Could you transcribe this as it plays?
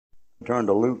turn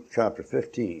to Luke chapter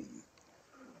 15.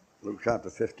 Luke chapter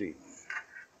 15.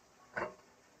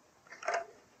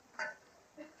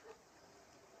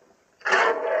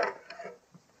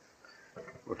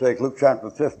 We'll take Luke chapter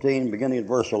 15, beginning at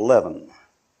verse 11,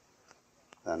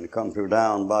 and come through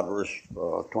down about verse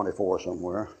 24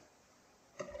 somewhere.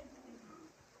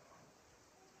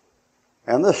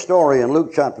 And this story in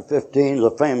Luke chapter 15 is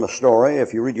a famous story.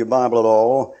 If you read your Bible at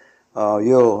all,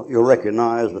 you'll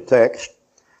recognize the text.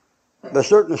 There's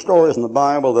certain stories in the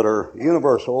Bible that are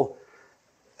universal.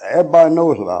 Everybody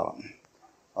knows about them.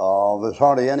 There's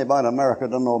hardly anybody in America that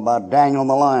doesn't know about Daniel and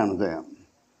the lion's den.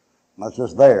 That's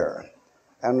just there.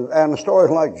 And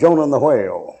stories like Jonah and the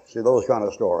whale. See, those kind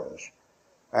of stories.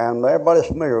 And everybody's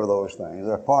familiar with those things.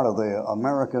 They're part of the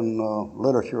American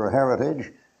literature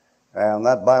heritage. And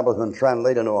that Bible's been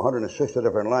translated into 160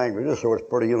 different languages, so it's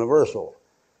pretty universal.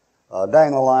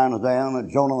 Daniel the lion's den,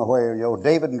 Jonah and the whale,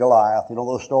 David and Goliath,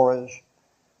 those stories?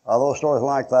 Those stories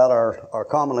like that are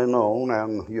commonly known,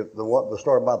 and the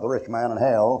story about the rich man in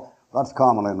hell, that's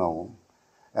commonly known.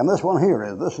 And this one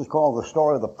here this is called the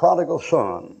story of the prodigal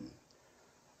son.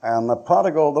 And the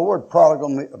word prodigal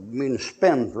means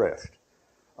spendthrift.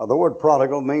 The word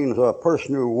prodigal means a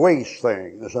person who wastes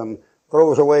things and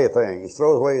throws away things,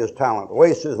 throws away his talent,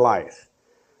 wastes his life.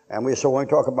 And so when we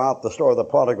talk about the story of the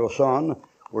prodigal son,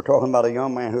 we're talking about a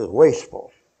young man who's wasteful.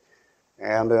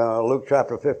 And Luke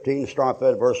chapter 15, start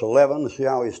at verse 11, see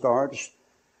how he starts.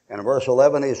 And in verse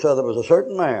 11 he said, there was a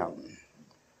certain man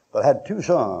that had two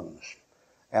sons.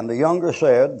 And the younger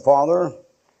said, Father,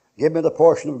 give me the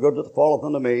portion of good that falleth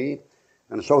unto me.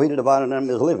 And so he divided them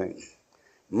his living.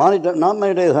 Not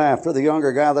many days after, the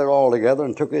younger gathered all together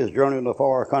and took his journey into a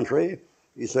far country,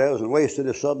 he says, and wasted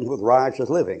his substance with riotous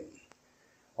living.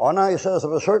 Or now he says,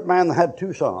 of a certain man that had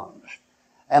two sons,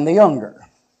 and the younger.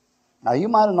 Now you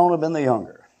might have known it been the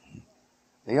younger.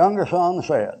 The younger son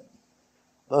said,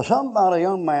 there's something about a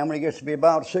young man when he gets to be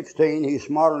about 16, he's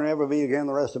smarter than ever be again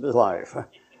the rest of his life,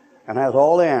 and has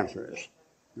all the answers.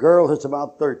 Girls, it's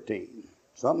about 13.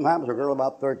 Something happens to a girl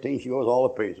about 13, she goes all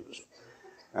to pieces.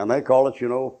 And they call it,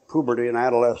 puberty and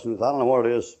adolescence. I don't know what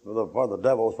it is for the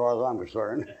devil as far as I'm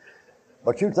concerned.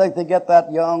 But you'd think they get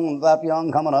that young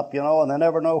coming up, and they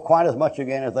never know quite as much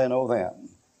again as they know then.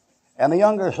 And the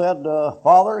younger said,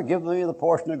 Father, give me the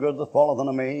portion of good that falleth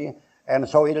unto me. And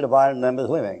so he divided them his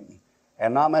living.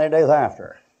 And not many days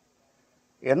after.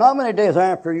 You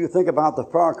think about the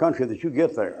far country that you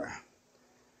get there.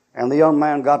 And the young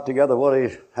man got together what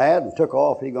he had and took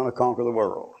off. He's going to conquer the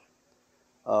world.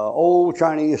 Old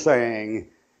Chinese saying,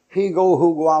 he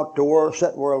who go out to work,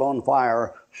 set world on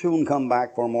fire, soon come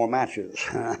back for more matches.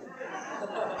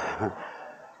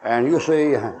 And you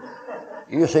see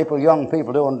young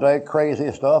people doing today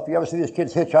crazy stuff. You ever see these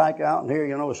kids hitchhike out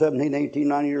here, 17, 18,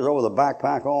 19 years old with a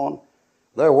backpack on?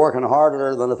 They're working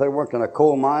harder than if they worked in a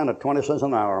coal mine at 20 cents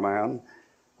an hour, man.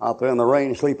 Out there in the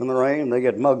rain, sleep in the rain. They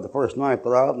get mugged the first night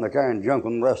they're out, and they're carrying junk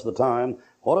with them the rest of the time.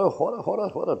 What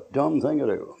a dumb thing to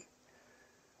do.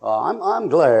 I'm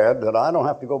glad that I don't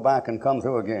have to go back and come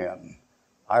through again.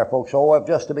 Our folks, if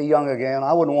just to be young again,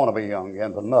 I wouldn't want to be young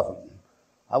again for nothing.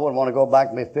 I wouldn't want to go back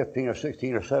and be 15 or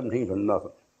 16 or 17 for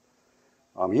nothing.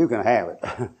 You can have it.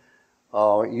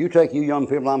 You take you young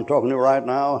people I'm talking to right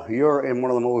now, you're in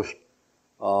one of the most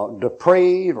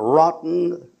depraved,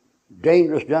 rotten,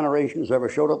 dangerous generations ever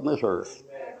showed up on this earth.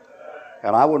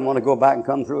 And I wouldn't want to go back and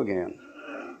come through again.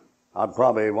 I'd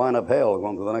probably wind up hell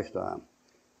going through the next time.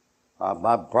 I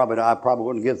probably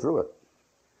wouldn't get through it.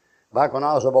 Back when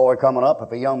I was a boy coming up,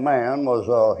 if a young man was,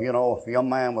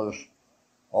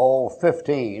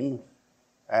 15,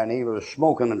 and he was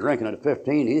smoking and drinking at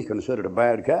 15, he's considered a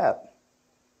bad cat.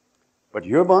 But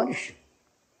your bunch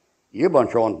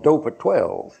are on dope at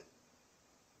 12.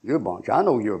 I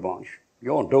know your bunch.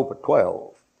 You're on dope at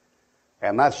 12.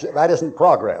 And that isn't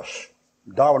progress.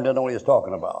 Darwin didn't know what he was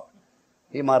talking about.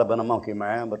 He might have been a monkey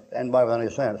man, but anybody with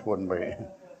any sense wouldn't be.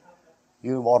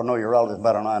 You ought to know your relatives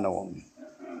better than I know them.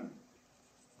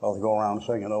 I was going around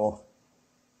saying,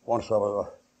 once I was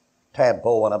a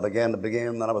tadpole when I began,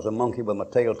 then I was a monkey with my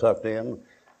tail tucked in.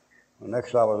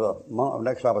 Next I was a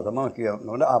monkey, I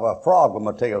was a frog with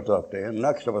my tail tucked in.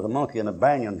 Next I was a monkey in a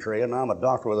banyan tree, and now I'm a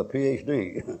doctor with a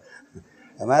PhD.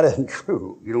 And that isn't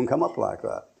true. You don't come up like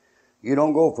that. You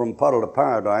don't go from puddle to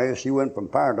paradise. You went from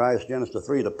paradise, Genesis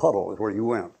 3, to puddle is where you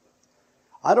went.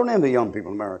 I don't envy young people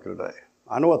in America today.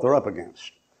 I know what they're up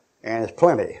against, and it's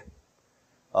plenty.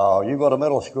 You go to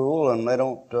middle school, and they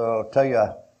don't tell you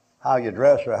how you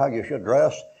dress or how you should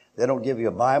dress. They don't give you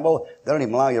a Bible. They don't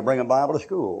even allow you to bring a Bible to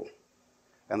school.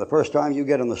 And the first time you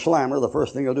get in the slammer, the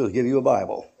first thing they'll do is give you a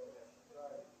Bible.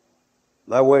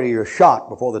 They'll wait till you're shot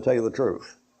before they tell you the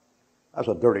truth. That's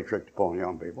a dirty trick to pull on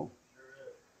young people.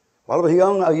 Well, it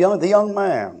was the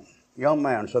young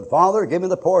man said, Father, give me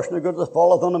the portion of good that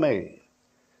falleth unto me.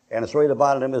 And so he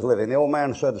divided him his living. The old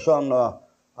man said, Son,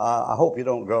 I hope you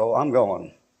don't go. I'm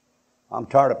going. I'm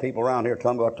tired of people around here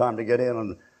telling me what time to get in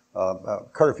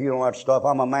and curfew and all that stuff.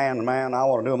 I'm a man. I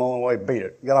want to do it my own way. Beat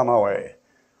it. Get out of my way.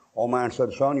 Old man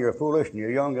said, Son, you're foolish and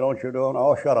you're young. You know what you're doing?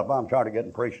 Oh, shut up. I'm tired of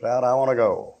getting preached out. I want to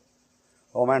go.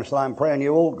 Old man said, I'm praying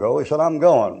you won't go. He said, I'm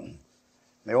going.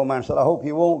 The old man said, I hope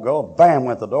you won't go. Bam,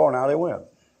 went the door, and out they went.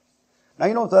 Now,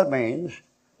 you know what that means?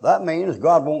 That means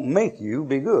God won't make you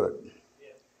be good.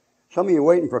 Some of you are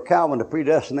waiting for Calvin to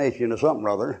predestinate you into something or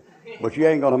other, but you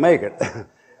ain't going to make it.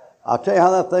 I'll tell you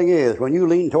how that thing is. When you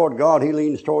lean toward God, he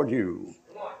leans toward you.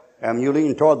 And when you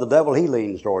lean toward the devil, he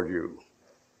leans toward you.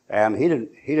 And he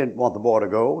didn't want the boy to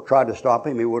go. Tried to stop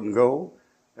him. He wouldn't go.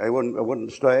 He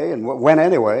wouldn't stay, and went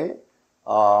anyway.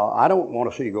 I don't want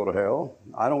to see you go to hell.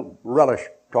 I don't relish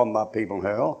talking about people in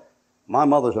hell. My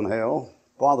mother's in hell.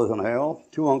 Father's in hell.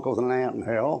 2 uncles and an aunt in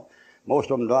hell. Most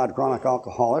of them died chronic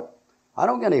alcoholic. I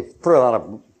don't get any thrill out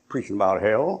of preaching about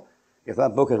hell. If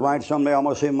that book is right, someday I'm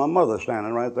going to see my mother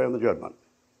standing right there in the judgment.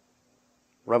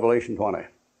 Revelation 20.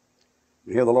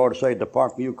 You hear the Lord say,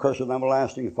 Depart from you, cursed with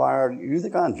everlasting fire. You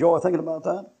think I enjoy thinking about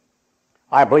that?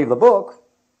 I believe the book.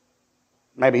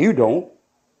 Maybe you don't,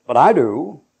 but I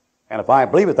do. And if I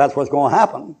believe it, that's what's going to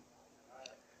happen.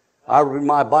 I read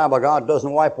my Bible, God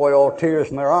doesn't wipe away all tears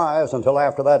from their eyes until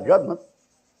after that judgment.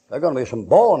 There's going to be some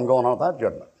bawling going on at that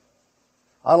judgment.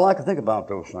 I'd like to think about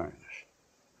those things.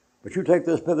 But you take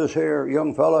this here,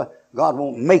 young fella, God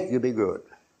won't make you be good.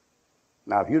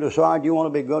 Now, if you decide you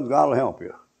want to be good, God will help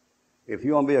you. If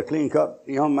you want to be a clean-cut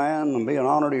young man and be an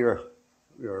honor to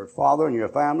your father and your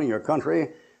family and your country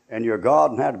and your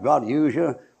God and have God use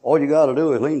you, all you got to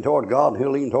do is lean toward God and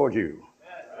he'll lean toward you.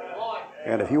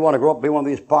 And if you want to grow up and be one of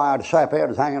these pied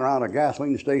sapheads hanging around a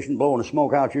gasoline station blowing the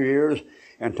smoke out your ears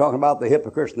and talking about the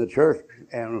hypocrites in the church,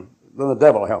 and then the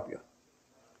devil will help you.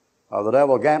 The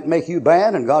devil can't make you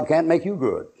bad and God can't make you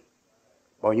good.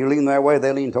 But when you lean their way,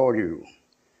 they lean toward you.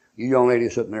 You young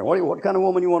ladies sitting there, what kind of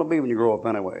woman you want to be when you grow up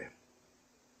anyway?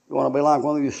 You want to be like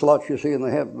one of these sluts you see in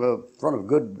the front of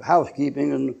Good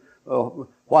Housekeeping and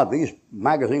these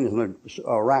magazines in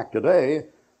the rack today.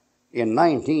 In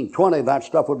 1920, that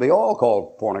stuff would be all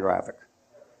called pornographic.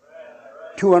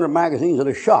 200 magazines at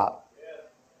a shot.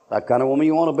 That kind of woman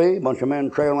you want to be? A bunch of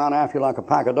men trailing around after you like a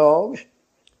pack of dogs?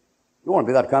 You want to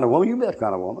be that kind of woman? You be that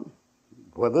kind of woman.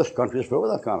 Well, this country is filled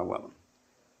with that kind of women.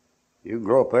 You can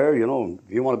grow up there, you know,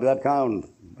 if you want to be that kind,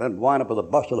 then wind up with a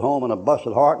busted home and a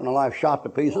busted heart and a life shot to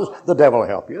pieces, the devil will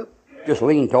help you. Just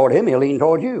lean toward him, he'll lean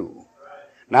toward you.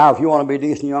 Now, if you want to be a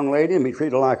decent young lady and be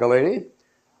treated like a lady,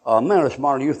 men are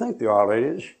smarter than you think they are,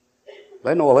 ladies.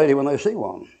 They know a lady when they see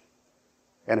one.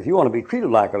 And if you want to be treated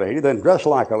like a lady, then dress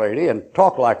like a lady and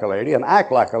talk like a lady and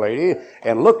act like a lady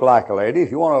and look like a lady.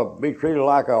 If you want to be treated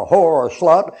like a whore or a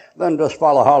slut, then just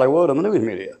follow Hollywood and the news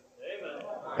media.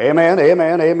 Amen,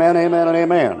 amen, amen, amen, and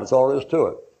amen. That's all there is to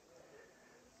it.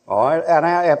 All right, and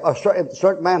a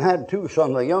certain man had 2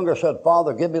 sons. The younger said,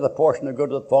 Father, give me the portion of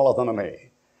good that falleth unto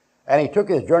me. And he took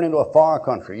his journey to a far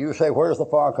country. You say, where's the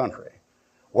far country?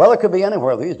 Well, it could be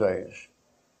anywhere these days.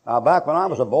 Now, back when I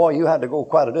was a boy, you had to go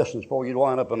quite a distance before you'd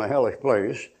wind up in a hellish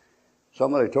place.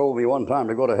 Somebody told me one time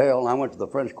to go to hell, and I went to the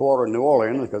French Quarter in New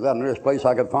Orleans because that's the nearest place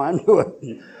I could find to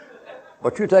it.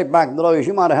 But you take back the days,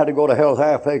 you might have had to go to Hell's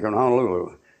Half Acre in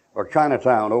Honolulu, or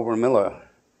Chinatown over in Manila,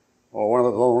 or one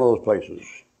of those places,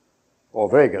 or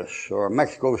Vegas, or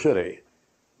Mexico City.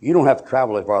 You don't have to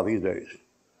travel as far these days.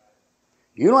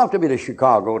 You don't have to be to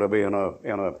Chicago to be in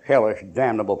a hellish,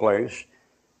 damnable place.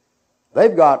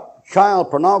 They've got child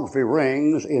pornography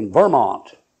rings in Vermont,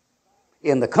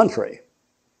 in the country.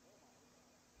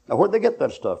 Now, where'd they get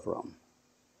that stuff from?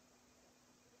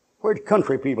 Where'd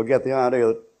country people get the idea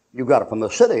that you got it from the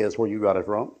city? That's where you got it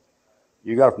from.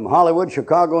 You got it from Hollywood,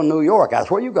 Chicago, and New York. That's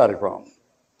where you got it from.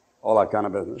 All that kind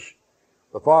of business.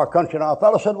 The far country. Now, a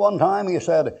fellow said one time, he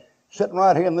said, sitting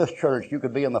right here in this church, you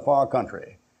could be in the far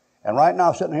country. And right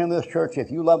now, sitting here in this church, if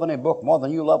you love any book more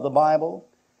than you love the Bible,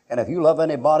 and if you love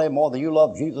anybody more than you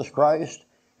love Jesus Christ,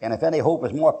 and if any hope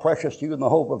is more precious to you than the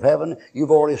hope of heaven,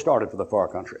 you've already started for the far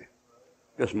country.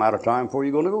 Just a matter of time before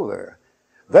you're going to go there.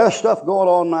 There's stuff going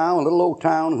on now in little old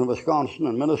towns in Wisconsin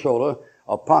and Minnesota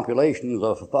of populations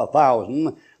of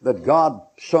 1,000 that God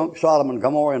sunk Sodom and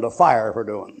Gomorrah into fire for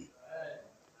doing.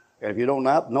 And if you don't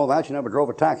know that, you never drove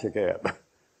a taxi cab.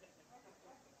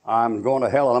 I'm going to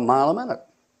hell in a mile a minute.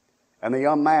 And the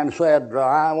young man said,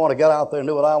 I want to get out there and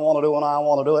do what I want to do when I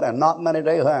want to do it, and not many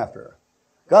days after.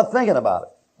 Got thinking about it.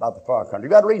 about the far country.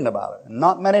 You got reading about it. And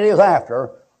not many days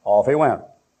after, off he went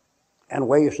and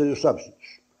wasted his substance.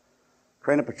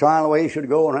 Train up a child the way he should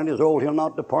go, and when he is old, he'll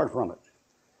not depart from it.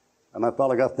 And that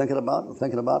fellow got thinking about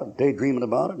it, daydreaming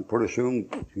about it, and pretty soon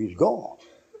he's gone.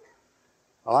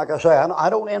 Like I say, I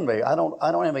don't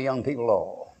envy young people at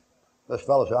all. This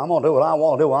fellow said, I'm going to do what I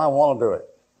want to do when I want to do it.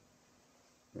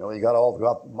 You know, you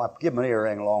got give him an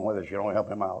earring along with it, you know, help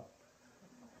him out.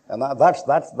 And that's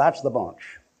the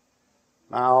bunch.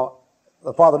 Now,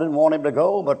 the father didn't want him to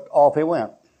go, but off he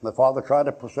went. The father tried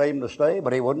to persuade him to stay,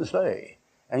 but he wouldn't stay.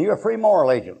 And you're a free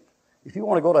moral agent. If you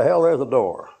want to go to hell, there's the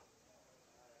door.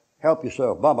 Help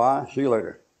yourself. Bye-bye. See you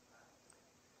later.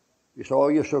 You say, oh,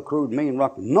 you're so crude, mean,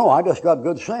 Ruckman. No, I just got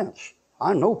good sense.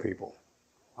 I know people.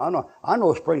 I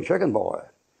know a spring chicken boy.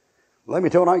 Let me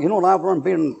tell you what I've learned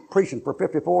being preaching for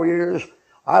 54 years?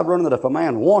 I've learned that if a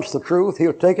man wants the truth,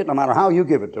 he'll take it no matter how you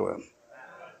give it to him.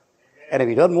 And if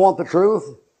he doesn't want the truth,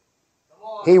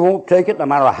 he won't take it no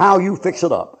matter how you fix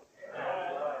it up.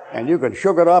 And you can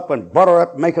sugar it up and butter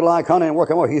it, make it like honey and work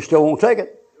it out. He still won't take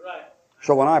it.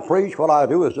 So when I preach, what I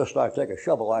do is just I take a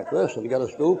shovel like this and get a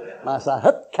scoop, and I say,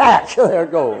 catch, there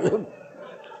it goes.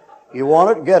 You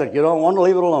want it, get it. You don't want to,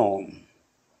 leave it alone.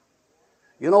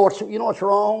 You know what's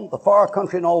wrong? The far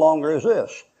country no longer is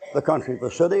this. The country is the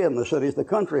city, and the city is the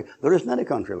country. There isn't any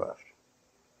country left.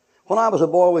 When I was a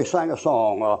boy, we sang a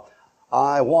song,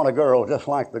 I want a girl just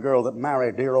like the girl that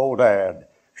married dear old Dad.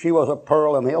 She was a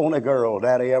pearl and the only girl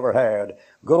Daddy ever had.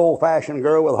 Good old-fashioned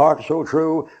girl with heart so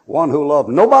true, one who loved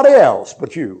nobody else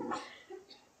but you.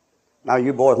 Now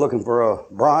you boys looking for a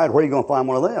bride, where are you going to find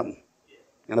one of them?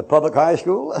 In a public high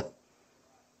school?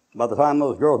 By the time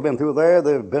those girls have been through there,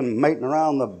 they've been mating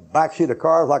around the backseat of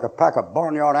cars like a pack of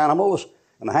barnyard animals,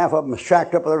 and half of them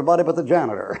shacked up with everybody but the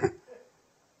janitor.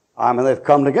 I mean, they've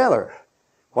come together.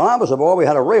 When I was a boy, we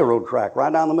had a railroad track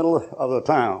right down the middle of the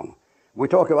town. We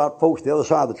talk about folks the other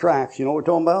side of the tracks. You know what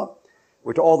we're talking about?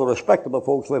 All the respectable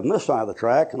folks lived on this side of the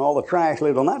track, and all the trash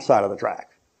lived on that side of the track.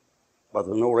 But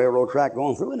there's no railroad track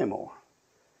going through anymore.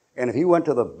 And if you went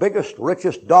to the biggest,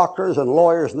 richest doctors and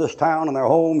lawyers in this town in their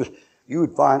homes,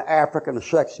 you'd find African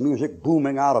sex music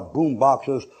booming out of boom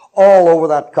boxes all over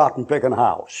that cotton-picking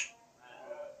house.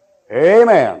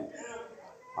 Amen.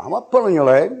 I'm not pulling your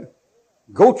leg.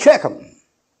 Go check them.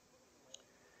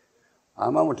 I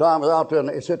remember one time I was out there, and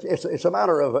it's a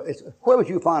matter of, where would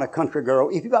you find a country girl?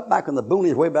 If you got back in the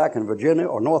boonies way back in Virginia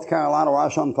or North Carolina where I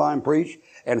sometimes preach,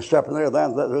 and stepping there,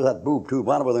 there's that boob tube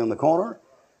right over there in the corner,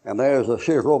 and there's a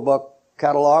Sears Roebuck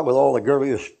catalog with all the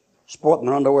girlies sporting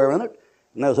their underwear in it,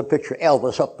 and there's a picture of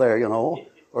Elvis up there, you know,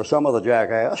 or some other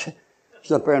jackass,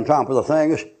 sitting there on top of the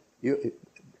things.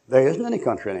 There isn't any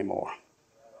country anymore.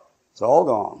 It's all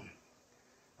gone.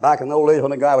 Back in the old days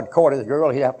when a guy would court his girl,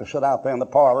 he'd have to sit out there in the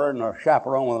parlor and a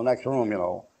chaperone in the next room, you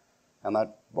know. And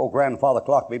that old grandfather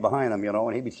clock would be behind him, you know,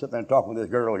 and he'd be sitting there and talking with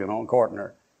his girl, you know, and courting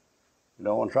her. You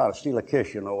know, and try to steal a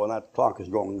kiss, you know, when that clock is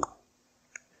going.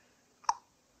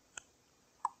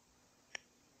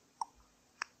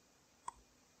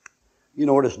 You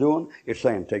know what it's doing? It's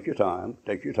saying, take your time,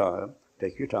 take your time,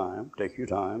 take your time, take your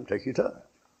time, take your time.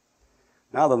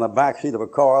 Now they're in the back seat of a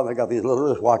car, they got these little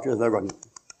wristwatches, they're going,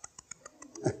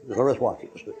 little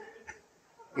wristwatches.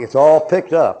 It's all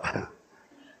picked up.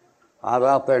 I was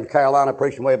out there in Carolina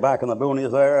preaching way back in the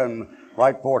boonies there, and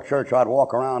right before church I'd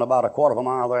walk around about a quarter of a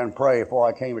mile there and pray before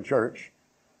I came to church.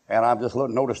 And I'm just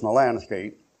noticing the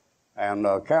landscape. And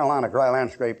Carolina dry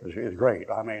landscape is great.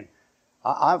 I mean,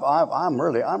 I'm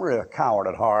really a coward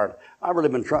at heart. I've really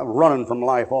been running from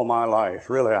life all my life.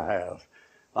 Really, I have.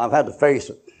 I've had to face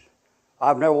it.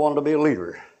 I've never wanted to be a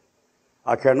leader.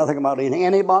 I care nothing about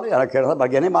anybody. I care nothing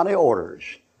about anybody orders.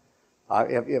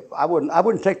 I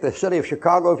wouldn't take the city of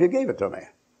Chicago if you gave it to me.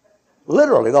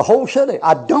 Literally, the whole city.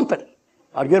 I'd dump it.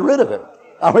 I'd get rid of it.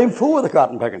 I mean, fool with the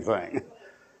cotton picking thing.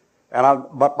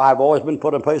 But I've always been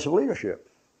put in place of leadership.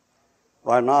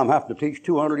 Right now, I'm having to teach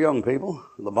 200 young people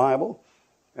the Bible,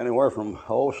 anywhere from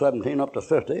 17 up to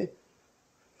 50,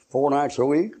 4 nights a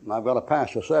week. And I've got a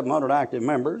pastor 700 active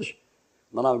members.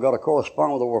 Then I've got to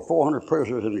correspond with over 400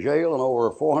 prisoners in jail and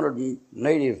over 400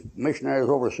 native missionaries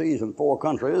overseas in 4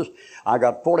 countries. I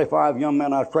got 45 young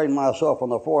men I've trained myself on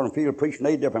the foreign field preaching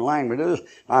 8 different languages.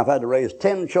 I've had to raise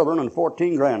 10 children and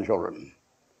 14 grandchildren.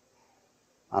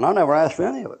 And I never asked for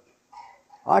any of it.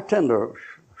 I tend to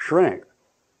shrink.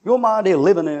 You know what my idea of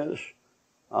living is?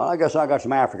 I guess I got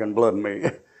some African blood in me.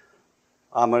 You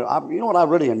know what I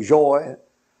really enjoy?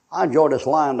 I enjoy just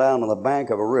lying down on the bank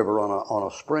of a river on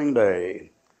a spring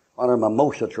day under a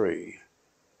mimosa tree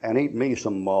and eating me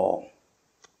some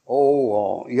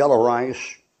yellow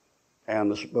rice and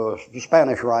the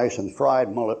Spanish rice and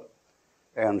fried mullet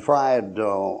and fried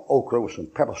okra with some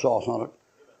pepper sauce on it,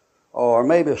 or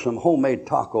maybe some homemade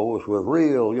tacos with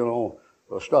real,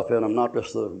 stuff in them, not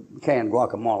just the canned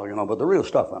guacamole, but the real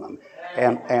stuff in them,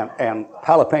 and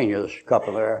jalapenos, a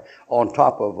couple there, on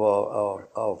top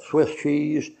of Swiss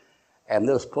cheese, and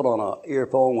just put on an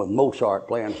earphone with Mozart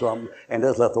playing something, and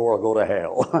just let the world go to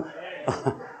hell.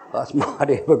 That's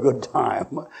mighty of a good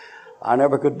time. I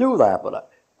never could do that, but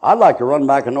I'd like to run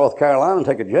back to North Carolina and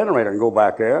take a generator and go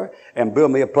back there and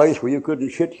build me a place where you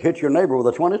couldn't hit your neighbor with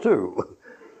a 22.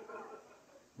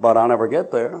 But I'll never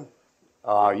get there.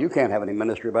 You can't have any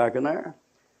ministry back in there.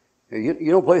 You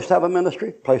know a place to have a ministry?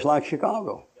 A place like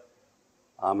Chicago.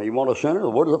 I mean, you want a sinner? The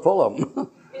woods are full of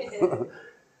them.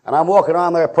 And I'm walking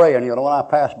around there praying, when I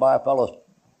passed by a fellow's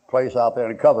place out there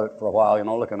and covered it for a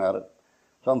while, looking at it.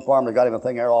 Some farmer got him a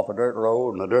thing there off a dirt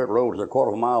road, and the dirt road is a quarter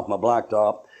of a mile from a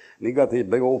blacktop. And he got these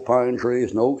big old pine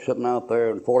trees and oaks sitting out there,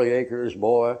 and 40 acres,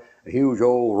 boy, a huge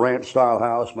old ranch-style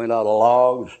house made out of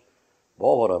logs.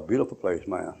 Boy, what a beautiful place,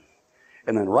 man.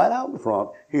 And then right out in front,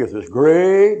 here's this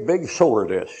great big solar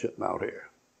dish sitting out here.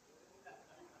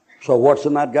 So what's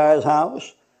in that guy's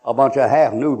house? A bunch of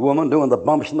half-nude women doing the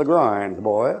bumps and the grinds,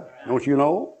 boy. Don't you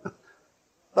know?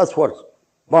 That's what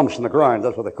bumps and the grinds,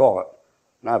 that's what they call it.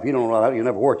 Now, if you don't know that, you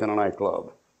never worked in a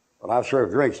nightclub. But I've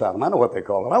served drinks out of them. I know what they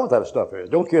call it. I know what that stuff is.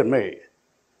 Don't kid me.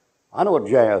 I know what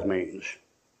jazz means.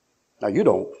 Now, you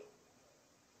don't.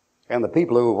 And the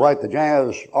people who write the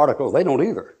jazz articles, they don't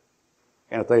either.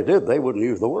 And if they did, they wouldn't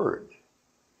use the word.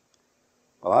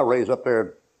 Well, I raised up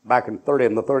there back in the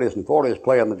 30s and 40s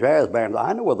playing the jazz bands.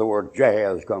 I know where the word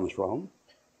jazz comes from.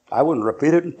 I wouldn't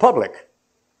repeat it in public.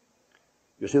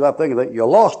 You see that thing? That you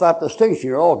lost that distinction.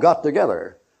 You're all got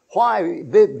together. Why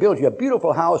build you a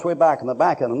beautiful house way back in the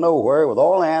back of nowhere with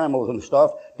all the animals and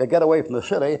stuff to get away from the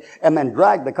city, and then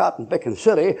drag the cotton-picking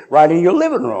city right in your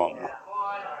living room?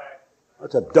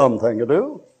 That's a dumb thing to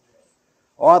do.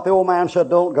 All right, the old man said,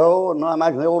 don't go, and I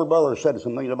imagine the older brother said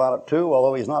some things about it too,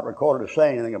 although he's not recorded as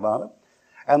saying anything about it.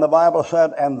 And the Bible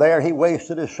said, and there he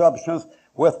wasted his substance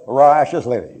with riotous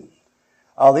living.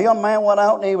 The young man went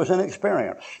out and he was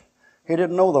inexperienced. He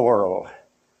didn't know the world.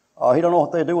 He don't know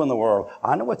what they do in the world.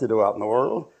 I know what they do out in the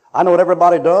world. I know what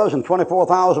everybody does in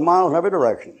 24,000 miles in every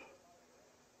direction.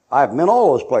 I've been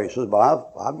all those places,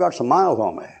 but I've got some miles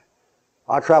on me.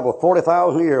 I travel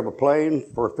 40,000 a year by plane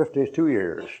for 52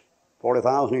 years.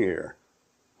 40,000 a year.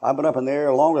 I've been up in the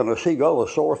air longer than a seagull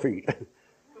with sore feet.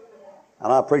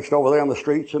 And I preached over there on the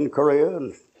streets in Korea,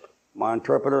 and my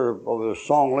interpreter over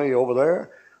Song Lee over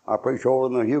there. I preach over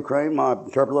in the Ukraine, my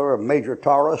interpreter, Major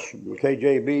Taurus,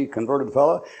 KJB converted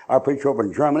fellow. I preach over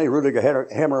in Germany, Rudiger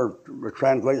Hemmer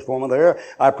translates for me there.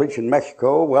 I preach in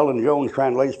Mexico, Weldon Jones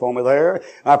translates for me there.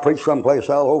 I preach someplace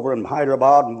else over in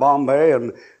Hyderabad and Bombay,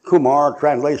 and Kumar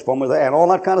translates for me there, and all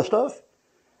that kind of stuff.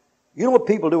 You know what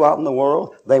people do out in the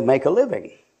world? They make a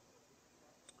living.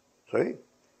 See?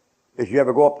 If you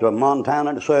ever go up to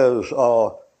Montana and it says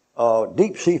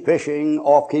deep sea fishing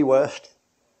off Key West,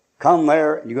 come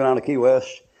there, and you go down to Key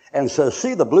West, and it says,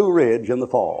 see the Blue Ridge in the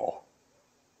fall.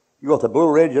 You go to the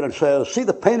Blue Ridge, and it says, see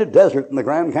the Painted Desert in the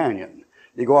Grand Canyon.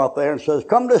 You go out there, and it says,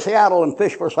 come to Seattle and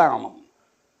fish for salmon.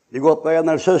 You go up there, and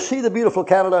then it says, see the beautiful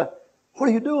Canada. What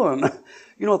are you doing?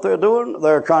 You know what they're doing?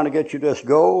 They're trying to get you to just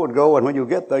go, and when you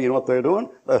get there, you know what they're doing?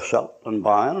 They're selling and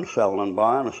buying and selling and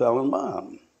buying and selling and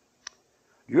buying.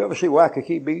 Did you ever see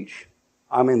Waikiki Beach?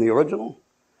 I mean, the original?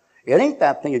 It ain't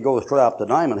that thing that goes straight up to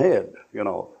Diamond Head,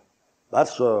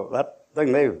 That's that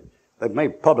thing they've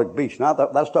made public beach. Now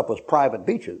that stuff was private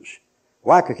beaches.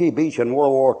 Waikiki Beach in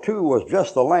World War II was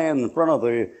just the land in front of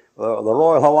the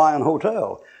Royal Hawaiian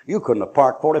Hotel. You couldn't have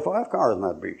parked 45 cars on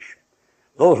that beach.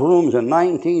 Those rooms in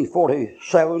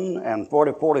 1947 and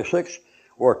 46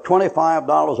 were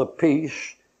 $25 a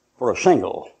piece for a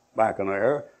single back in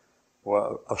there.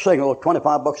 Well, a single,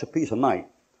 $25 a piece a night.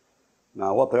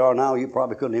 Now what they are now, you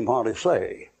probably couldn't even hardly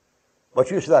say.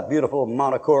 But you see that beautiful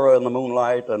Monokura in the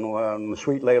moonlight and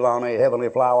Sweet Leilani, Heavenly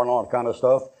Flower and all that kind of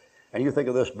stuff, and you think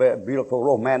of this beautiful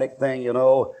romantic thing,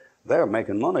 they're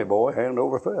making money, boy, hand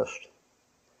over fist.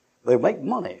 They make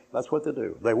money. That's what they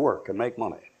do. They work and make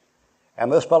money.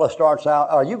 And this fella starts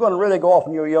out, are you going to really go off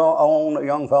on your own,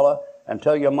 young fella, and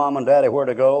tell your mom and daddy where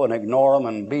to go and ignore them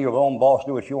and be your own boss,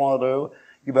 do what you want to do?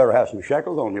 You better have some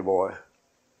shekels on you, boy.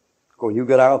 When you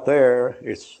get out there,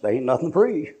 they ain't nothing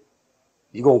free.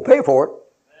 You're going to pay for it.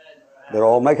 They're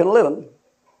all making a living.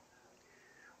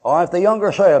 All right, the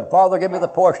younger said, Father, give me the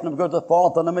portion of goods that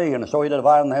falleth unto me. And so he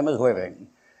divided him his living.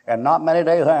 And not many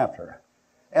days after.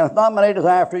 And if not many days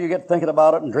after, you get thinking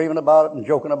about it and dreaming about it and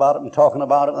joking about it and talking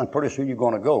about it, and pretty soon you're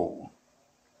going to go.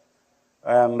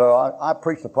 And I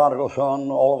preached the Prodigal Son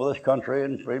all over this country,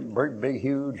 and big,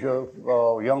 huge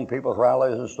young people's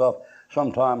rallies and stuff,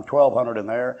 sometimes 1,200 in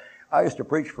there. I used to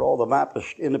preach for all the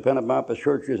independent Baptist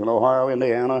churches in Ohio,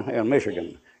 Indiana, and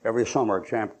Michigan every summer at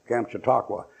Camp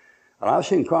Chautauqua. And I've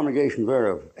seen congregations there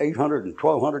of 800 and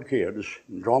 1,200 kids,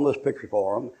 and drawn this picture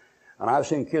for them. And I've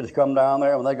seen kids come down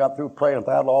there, when they got through praying at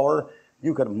that altar,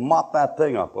 you could mop that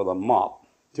thing up with a mop.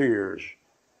 Tears.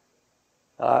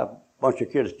 A bunch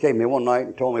of kids came to me one night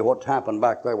and told me what's happened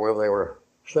back there where they were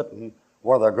sitting,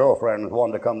 where their girlfriend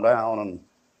wanted to come down, and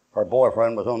her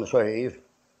boyfriend was on the save.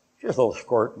 Just a little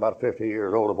squirt, about 50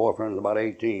 years old. Her boyfriend was about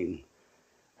 18.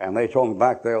 And they told me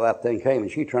back there that thing came,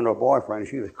 and she turned to her boyfriend, and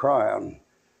she was crying.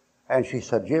 And she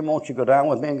said, Jim, won't you go down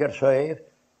with me and get saved?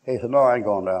 He said, no, I ain't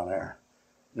going down there.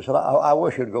 He said, I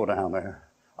wish you'd go down there.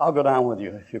 I'll go down with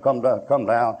you if you come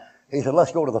down. He said,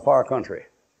 let's go to the far country.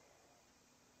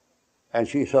 And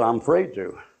she said, I'm afraid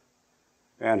to.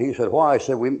 And he said, why?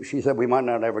 She said, we might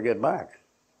not ever get back.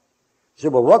 He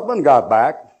said, well, Ruckman got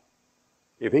back.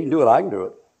 If he can do it, I can do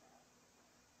it.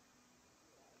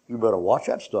 You better watch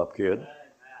that stuff, kid.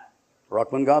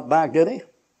 Ruckman got back, did he?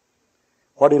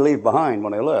 What did he leave behind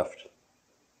when he left?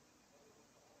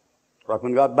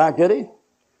 Ruckman got back, did he?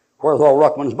 Where's all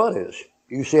Ruckman's buddies?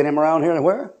 You seen him around here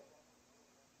anywhere?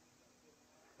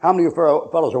 How many of you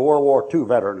fellows are World War II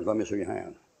veterans? Let me see your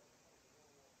hand.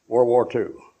 World War II.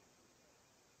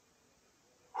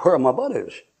 Where are my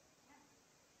buddies?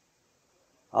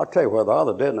 I'll tell you where they are.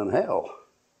 They're dead in hell.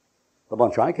 The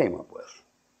bunch I came up with.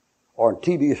 Or in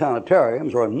TB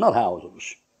sanitariums, or in nut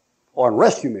houses, or in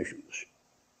rescue missions.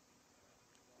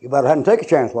 You better hadn't take a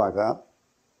chance like that.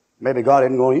 Maybe God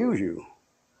isn't going to use you.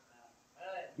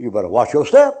 You better watch your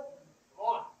step.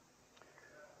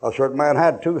 A certain man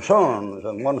had 2 sons,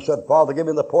 and one said, Father, give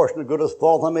me the portion of goodness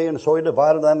fall to me, and so he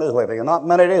divided them his living. And not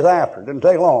many days after, it didn't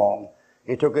take long,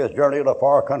 he took his journey to a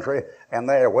far country, and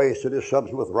there wasted his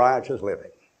substance with riotous living.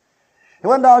 He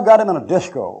went down and got him in a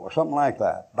disco, or something like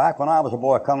that. Back when I was a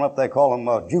boy coming up, they called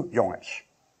them juke joints.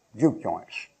 Juke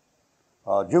joints.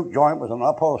 Juke joint was an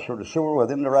upholstered sewer with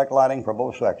indirect lighting for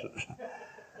both sexes.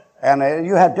 And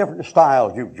you had different style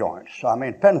juke joints. I mean,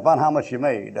 it depends upon how much you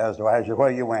made as to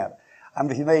where you went. I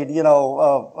mean, if you made,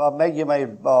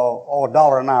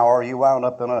 $1 an hour, you wound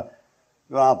up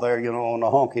out there, in a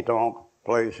honky-tonk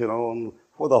place, and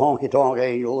with the honky-tonk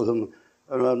angels and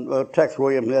Tex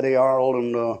Williams, and Eddie Arnold,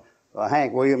 and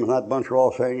Hank Williams, and that bunch are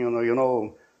all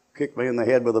saying, kick me in the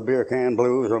head with a beer can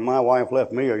blues, or my wife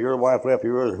left me, or your wife left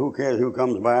yours, who cares who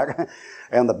comes back?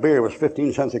 And the beer was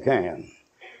 15 cents a can.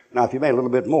 Now, if you made a little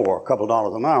bit more, a couple of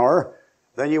dollars an hour,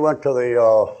 then you went to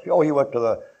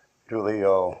the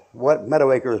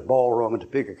Meadow Acres Ballroom in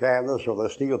Topeka, Kansas, or the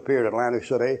Steel Pier at Atlantic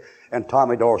City, and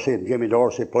Tommy Dorsey and Jimmy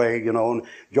Dorsey played, and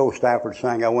Joe Stafford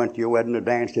sang, I went to your wedding, or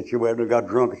danced at your wedding, or got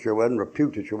drunk at your wedding, or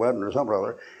puked at your wedding, or something or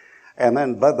other. And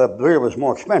then, but the beer was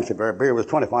more expensive. Beer was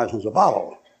 25 cents a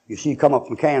bottle. You see, come up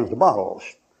from cans to bottles.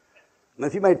 And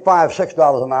if you made $5,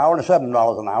 $6 an hour and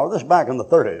 $7 an hour, this is back in the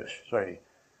 30s, see.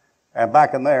 And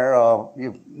back in there,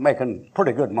 you're making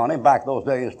pretty good money. Back those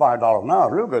days, $5 an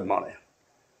hour, real good money.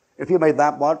 If you made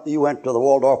that much, you went to the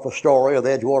Waldorf Astoria, or the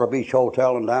Edgewater Beach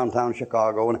Hotel in downtown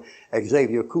Chicago, and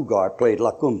Xavier Cugat played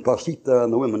La Compasita,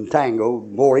 and the women tango,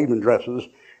 wore evening dresses,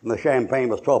 and the champagne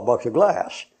was $12 a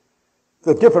glass.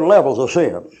 The different levels of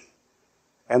sin.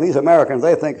 And these Americans,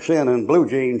 they think sin in blue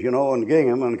jeans, and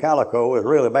gingham and calico is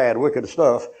really bad, wicked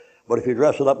stuff. But if you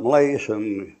dress it up in lace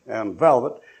and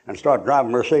velvet and start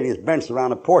driving Mercedes-Benz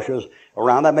around and Porsches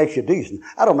around, that makes you decent.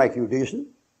 That don't make you decent.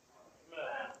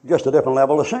 Just a different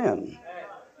level of sin.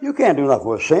 You can't do nothing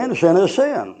with sin. Sin is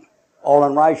sin. All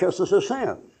unrighteousness is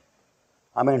sin.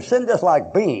 I mean, sin just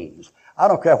like beans. I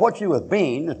don't care what you do with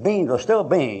beans. Beans are still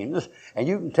beans. And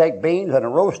you can take beans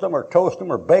and roast them or toast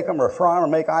them or bake them or fry them or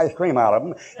make ice cream out of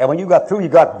them. And when you got through, you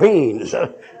got beans.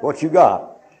 What you got.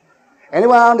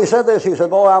 Anyway, he said this. He said,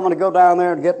 boy, I'm going to go down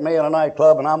there and get me in a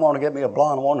nightclub, and I'm going to get me a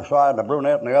blonde on one side and a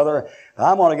brunette on the other. And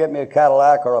I'm going to get me a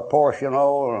Cadillac or a Porsche,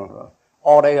 or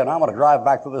Audi, and I'm going to drive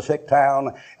back to this hick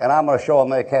town, and I'm going to show them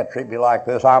they can't treat me like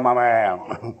this. I'm a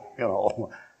man.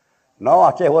 No,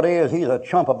 I'll tell you what he is. He's a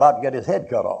chump about to get his head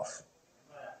cut off.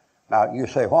 Now, you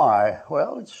say, why?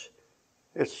 Well,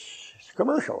 it's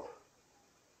commercial.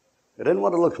 It isn't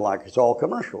what it looks like. It's all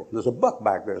commercial. There's a buck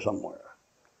back there somewhere.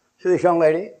 See this young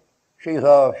lady? She's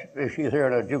here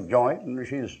in a juke joint, and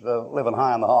she's living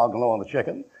high on the hog and low on the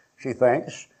chicken, she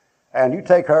thinks. And you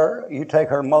take her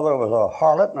mother was a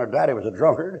harlot and her daddy was a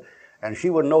drunkard, and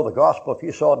she wouldn't know the gospel if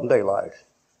you saw it in daylight.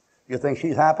 You think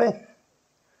she's happy?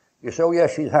 You say, oh,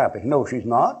 yes, she's happy. No, she's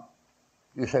not.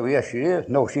 You say, well, yes, she is.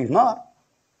 No, she's not.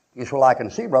 You say, well, I can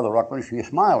see Brother Ruckman, she's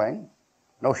smiling.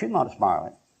 No, she's not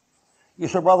smiling. You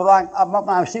say, Brother,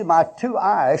 I see my two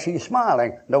eyes, she's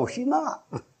smiling. No, she's not.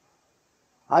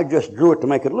 I just drew it to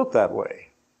make it look that way.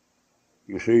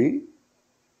 You see?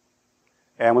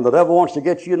 And when the devil wants to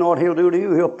get you, you know what he'll do to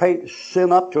you? He'll paint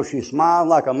sin up till she smiles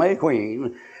like a May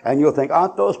Queen, and you'll think,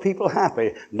 aren't those people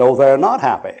happy? No, they're not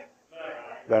happy.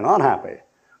 They're not happy.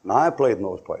 Now, I played in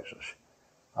those places.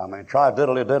 I mean, try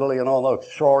diddly, you know,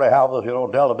 those sorority houses, you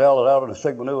know, Delta, and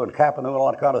Sigma Nu and Kappa Nu and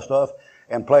all that kind of stuff,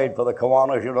 and played for the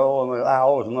Kiwanis, you know, and the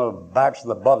Owls and the Bats and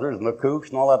the Buzzards and the Kooks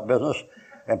and all that business,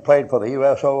 and played for the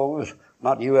USOs,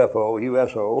 not UFO,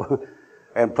 USO,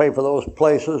 and played for those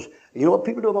places. You know what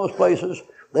people do in those places?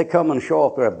 They come and show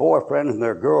off their boyfriends and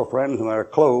their girlfriends and their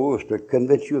clothes to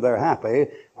convince you they're happy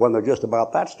when they're just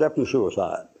about that step from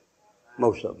suicide.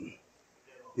 Most of them.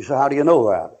 You say, how do you know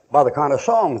that? By the kind of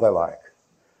songs they like.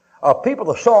 People,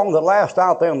 the songs that last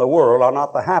out there in the world are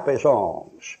not the happy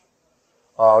songs.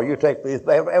 You take these,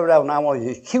 every now and then one of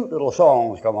these cute little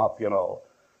songs come up, you know.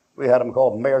 We had them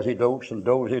called Maresy Dotes and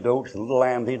Dozy Dotes and Little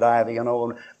Lambsy Divey, you know,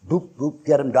 and boop, boop,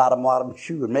 get 'em, dot 'em, wat 'em,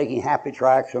 shoot, and making happy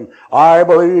tracks, and I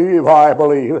believe, I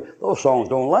believe. Those songs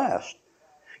don't last.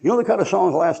 You know the kind of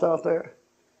songs last out there?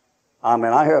 I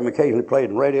mean, I hear them occasionally played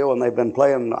in radio, and they've been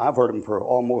playing, I've heard them for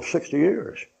almost 60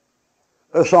 years.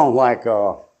 There's songs like,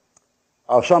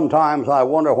 sometimes I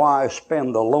wonder why I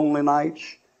spend the lonely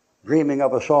nights dreaming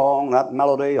of a song, that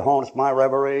melody haunts my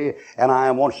reverie, and I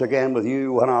am once again with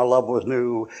you when our love was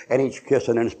new, and each kiss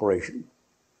an inspiration.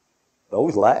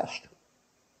 Those last. You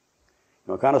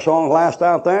know what kind of songs last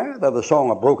out there? They're the song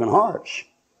of broken hearts.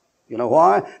 You know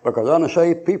why? Because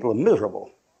unsaved people are miserable.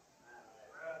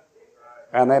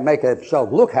 And they make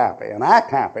themselves look happy and act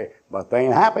happy, but they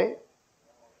ain't happy.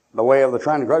 The way of the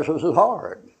transgressors is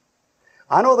hard.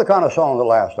 I know the kind of songs that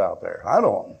last out there. I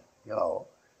know them, you know.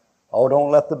 Oh,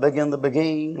 don't let the begin the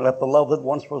beguine. Let the love that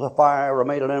once was a fire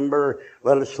remain an ember.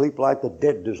 Let it sleep like the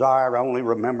dead desire I only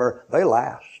remember. They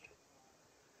last.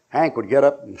 Hank would get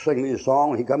up and sing these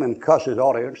songs. He'd come in and cuss his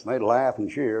audience, and they'd laugh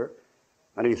and cheer.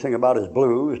 And he'd sing about his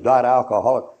blues, died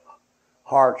alcoholic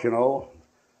hearts, you know.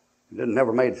 Didn't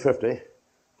never made 50.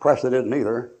 Presley didn't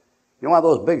either. You know why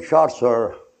those big shots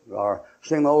are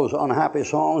sing those unhappy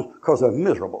songs? Because they're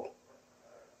miserable.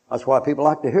 That's why people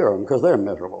like to hear them, because they're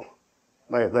miserable.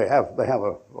 They have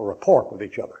a rapport with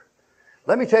each other.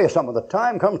 Let me tell you something. When the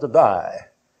time comes to die,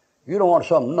 you don't want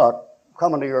some nut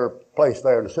coming to your place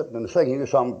there and sitting and singing you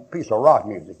some piece of rock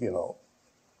music, you know.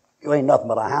 You ain't nothing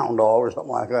but a hound dog or something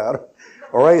like that.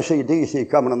 Or AC/DC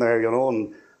coming in there, you know.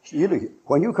 And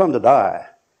when you come to die,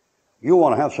 you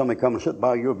want to have somebody come and sit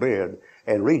by your bed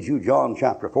and read you John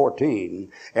chapter 14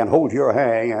 and hold your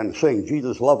hand and sing,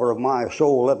 Jesus, lover of my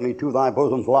soul, let me to thy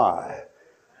bosom fly.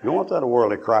 You don't want that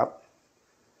worldly crap.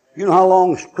 You know how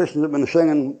long Christians have been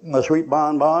singing The Sweet By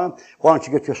and By? Why don't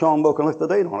you get your songbook and look the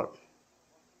date on it?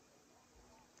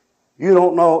 You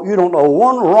don't know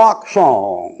one rock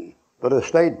song that has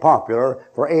stayed popular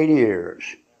for 80 years.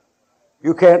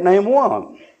 You can't name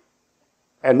one.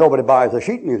 And nobody buys the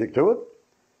sheet music to it.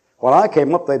 When I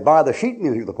came up, they'd buy the sheet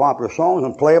music, the popular songs,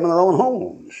 and play them in their own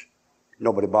homes.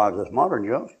 Nobody buys this modern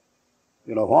junk.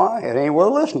 You know why? It ain't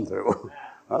worth listening to.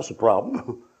 That's the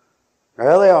problem.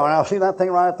 There they are. Now, see that thing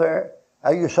right there?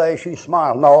 Now you say she's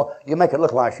smiling. No, you make it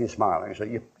look like she's smiling. So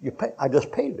I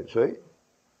just painted it, see?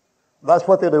 That's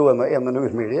what they do in the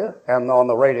news media and on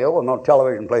the radio and on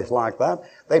television places like that.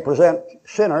 They present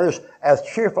sinners as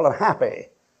cheerful and happy.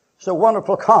 It's a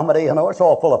wonderful comedy, you know. It's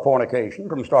all full of fornication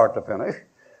from start to finish.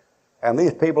 And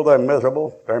these people, they're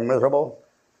miserable. They're miserable.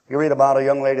 You read about a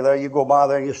young lady there, you go by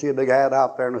there and you see a big ad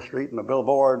out there in the street and a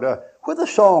billboard, with a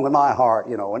song in my heart,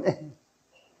 you know, and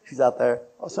she's out there.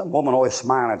 Oh, some woman always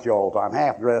smiling at you all the time,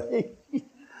 half dressed.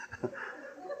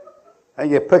 And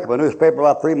you pick up a newspaper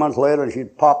about 3 months later and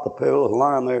she'd pop the pills,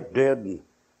 lying there dead, and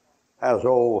has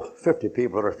 50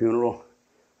 people at her funeral.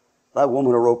 That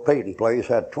woman who wrote Peyton Place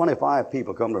had 25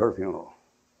 people come to her funeral.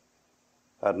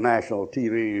 That national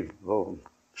TV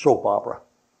soap opera.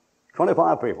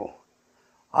 25 people.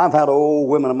 I've had old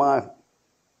women in my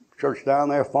church down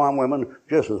there, farm women,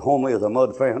 just as homely as a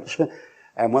mud fence.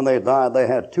 And when they died, they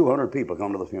had 200 people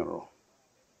come to the funeral.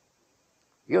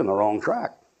 You're in the wrong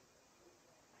track.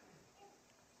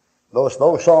 Those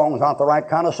songs aren't the right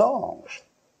kind of songs.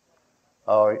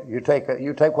 You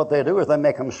take what they do is they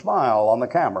make them smile on the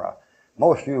camera.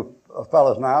 Most of you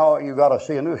fellas now, you got to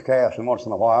see a newscast once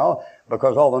in a while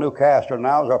because all the newscasters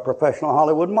now are professional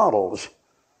Hollywood models.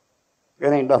 It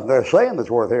ain't nothing they're saying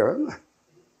that's worth hearing.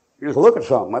 You just look at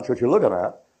something, that's what you're looking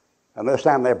at. And this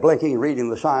time they're blinking, reading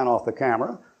the sign off the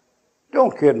camera.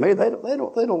 Don't kid me. They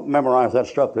don't memorize that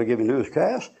stuff they give you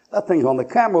newscasts. That thing's on the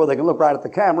camera where they can look right at the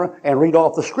camera and read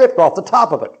off the script off the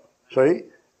top of it. See?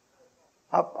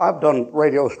 I've done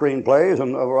radio screenplays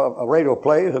and radio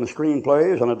plays and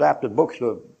screenplays and adapted books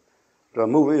to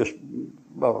movies.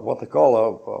 What they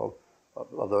call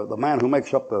the man who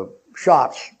makes up the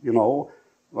shots,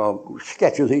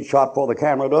 sketches each shot before the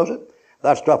camera does it.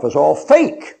 That stuff is all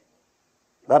fake.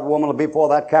 That woman will be before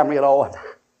that camera,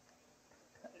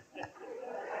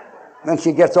 Then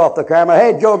she gets off the camera.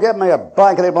 Hey, Joe, get me a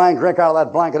blankety-blank drink out of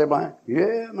that blankety-blank.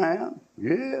 Yeah, man.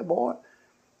 Yeah, boy.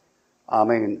 I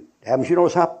mean, haven't you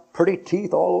noticed how pretty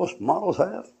teeth all those models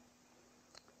have?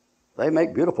 They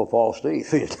make beautiful false teeth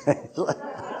these days.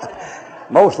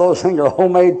 Most of those things are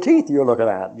homemade teeth you're looking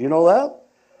at. Do you know that?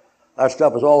 That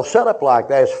stuff is all set up like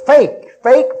that. It's fake,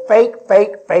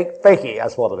 fakey.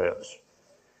 That's what it is.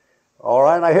 All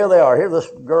right, now here they are. Here's this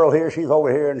girl here. She's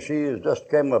over here, and she's just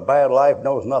came with a bad life,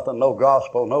 knows nothing, no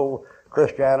gospel, no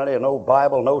Christianity, no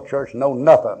Bible, no church, no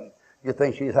nothing. You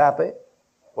think she's happy?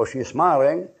 Well, she's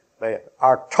smiling. They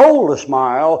are told to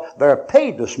smile. They're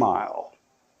paid to smile.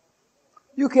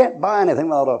 You can't buy anything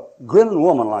without a grinning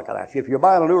woman like that. If you're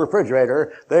buying a new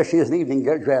refrigerator, there she is in evening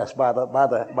dress by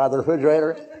the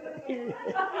refrigerator.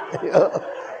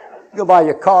 You buy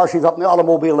your car, she's up in the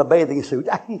automobile in a bathing suit.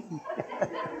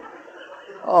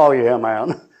 Oh, yeah,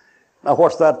 man. Now,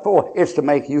 what's that for? It's to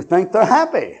make you think they're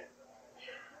happy.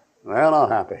 They're not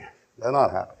happy. They're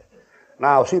not happy.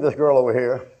 Now, see this girl over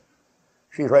here?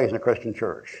 She's raised in a Christian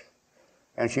church.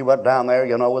 And she went down there,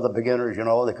 with the beginners,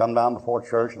 they come down before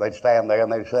church, they'd stand there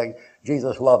and they'd sing,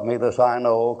 Jesus loved me, this I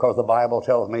know, because the Bible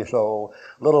tells me so.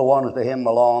 Little ones to him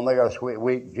belong, they are sweet,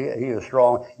 weak, he is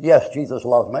strong. Yes, Jesus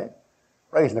loves me.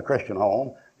 Raised in a Christian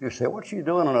home. You say, what's she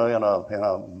doing in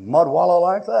a mud wallow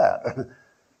like that?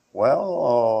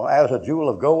 Well, as a jewel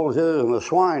of gold is in the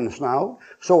swine's snout,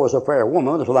 so is a fair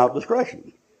woman that's without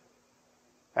discretion.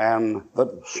 And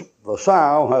the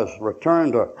sow has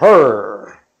returned to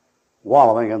her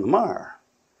wallowing in the mire.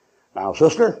 Now,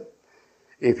 sister,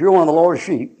 if you're one of the Lord's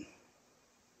sheep,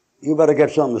 you better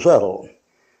get something settled.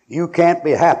 You can't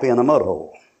be happy in a mud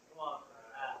hole.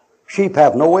 Sheep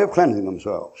have no way of cleansing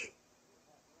themselves.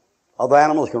 Other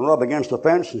animals can rub against the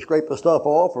fence and scrape the stuff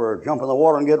off or jump in the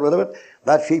water and get rid of it.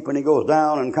 That sheep, when he goes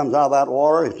down and comes out of that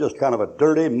water, is just kind of a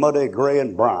dirty, muddy, gray,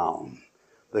 and brown.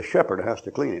 The shepherd has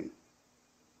to clean him.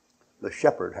 The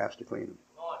shepherd has to clean him.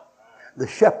 The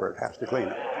shepherd has to clean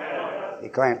him. You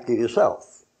can't clean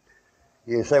yourself.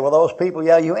 You say, well, those people,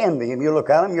 yeah, you envy them. You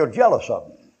look at them, you're jealous of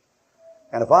them.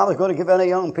 And if I was going to give any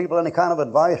young people any kind of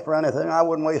advice for anything, I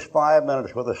wouldn't waste 5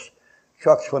 minutes with this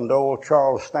Chuck Swindoll,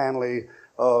 Charles Stanley,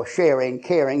 sharing,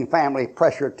 caring, family,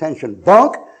 pressure, tension,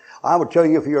 bunk. I would tell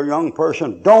you, if you're a young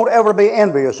person, don't ever be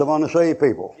envious of unsaved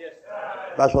people.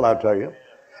 That's what I'd tell you.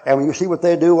 And when you see what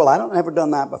they do, well, I don't never done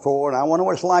that before, and I wonder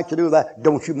what it's like to do that.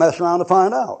 Don't you mess around to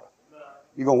find out.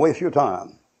 You're going to waste your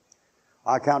time.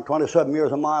 I count 27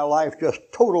 years of my life just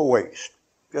total waste,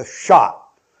 just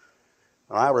shot.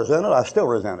 And I resent it. I still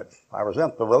resent it. I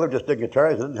resent the religious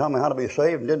dignitaries that didn't tell me how to be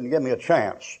saved and didn't give me a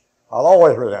chance. I'll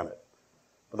always resent it.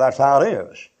 But that's how it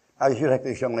is. Now, you take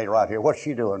this young lady right here. What's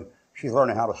she doing? She's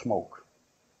learning how to smoke.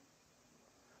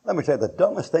 Let me tell you, the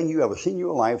dumbest thing you ever seen in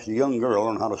your life is a young girl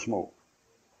learn how to smoke.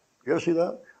 You ever see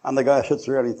that? And the guy sits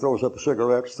there and he throws up the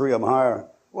cigarettes, 3 of them higher.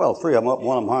 Well, 3 of them up,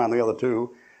 1 of them higher than the other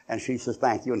 2. And she says,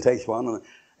 thank you, and takes one.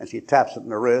 And she taps it in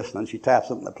the wrist, and then she taps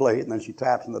it in the plate, and then she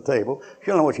taps in the table. She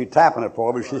don't know what she's tapping it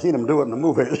for, but she's seen them do it in the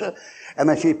movies. And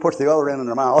then she puts the other end in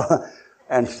her mouth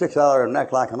and sticks out of her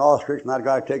neck like an ostrich, and that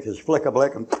guy takes his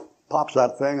flick-a-blick and pops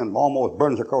that thing and almost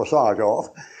burns the corsage off.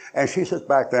 And she sits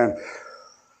back there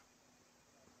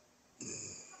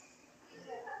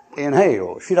and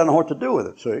inhales. She doesn't know what to do with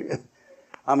it, see?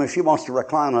 I mean, she wants to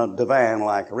recline on a divan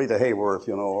like Rita Hayworth,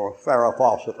 or Farrah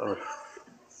Fawcett, or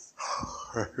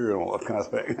that kind of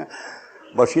thing.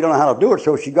 But she don't know how to do it,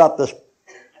 so she got this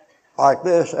like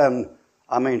this, and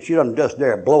I mean, she doesn't just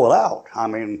dare blow it out. I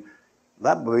mean,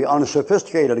 that would be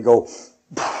unsophisticated to go.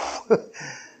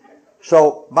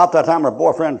 So about that time, her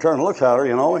boyfriend turns and looks at her,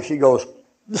 and she goes,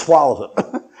 swallows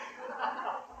it.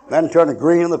 Then turns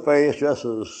green in the face, just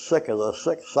as sick as a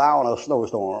sick sow in a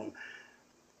snowstorm.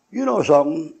 You know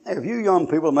something? If you young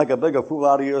people make a bigger fool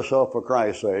out of yourself for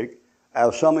Christ's sake,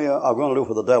 as some of you are going to do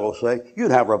for the devil's sake,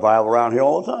 you'd have revival around here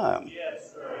all the time.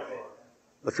 Yes, sir.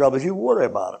 The trouble is you worry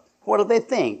about it. What do they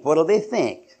think? What do they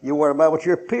think? You worry about what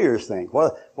your peers think.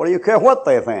 What do you care what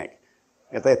they think?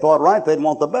 If they thought right, they'd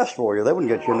want the best for you. They wouldn't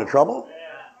get you into trouble.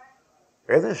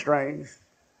 Isn't it strange?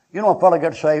 You know, a fellow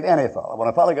gets saved, any fellow. When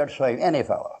a fellow gets saved, any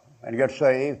fellow, and gets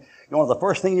saved, you know what the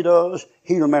first thing he does?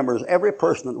 He remembers every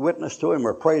person that witnessed to him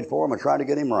or prayed for him or tried to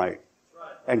get him right.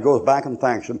 And goes back and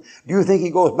thanks them. Do you think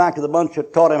he goes back to the bunch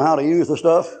that taught him how to use the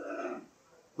stuff?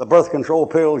 The birth control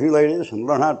pills, you ladies, and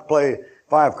learn how to play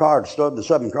 5-card stud, the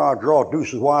 7-card draw,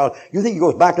 deuces wild. You think he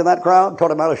goes back to that crowd,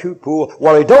 taught him how to shoot pool?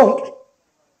 Well, he don't.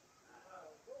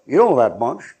 You know that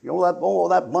bunch. You know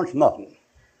that bunch nothing.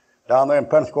 Down there in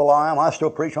Pensacola, I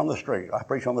still preach on the street. I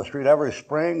preach on the street every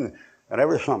spring and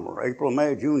every summer, April,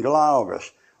 May, June, July,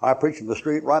 August. I preach on the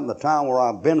street right in the town where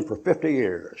I've been for 50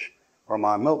 years. Where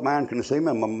my milkman can see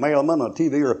me, my mailman, a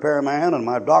TV repairman, and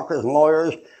my doctors and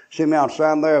lawyers see me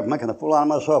outside there making a fool out of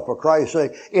myself for Christ's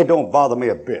sake. It don't bother me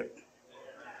a bit.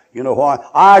 You know why?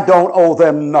 I don't owe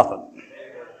them nothing.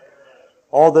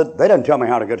 They didn't tell me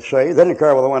how to get saved. They didn't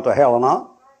care whether I went to hell or not.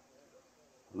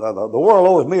 The world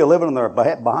owes me a living and they're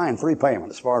behind 3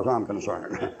 payments as far as I'm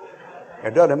concerned.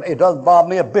 It doesn't bother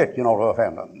me a bit, you know, to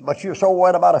offend them. But you're so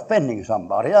worried about offending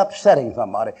somebody, upsetting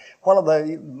somebody. What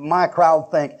do my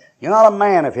crowd think? You're not a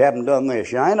man if you haven't done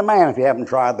this. You ain't a man if you haven't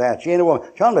tried that. You ain't a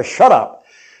woman. Tell them to shut up.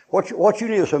 What you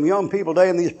need is some young people today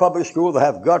in these public schools that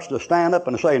have guts to stand up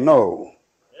and say no.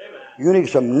 Amen. You need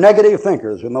some negative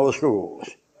thinkers in those schools.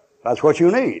 That's what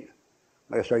you need.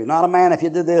 They say, you're not a man if you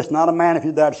did this, not a man if you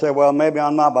did that. Say, well, maybe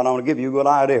I'm not, but I'm going to give you a good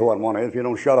idea what one is if you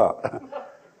don't shut up.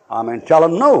 I mean, tell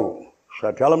them no.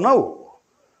 So tell them no.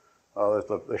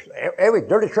 Every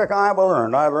dirty trick I ever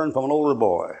learned from an older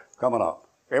boy coming up.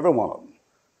 Every one of them.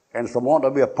 And from wanting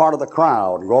to be a part of the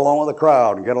crowd, and go along with the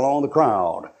crowd, and get along with the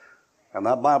crowd. And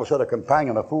that Bible said a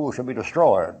companion of fools should be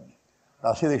destroyed.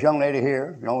 Now see this young lady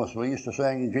here, you know, we used to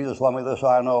sing, Jesus loved me, this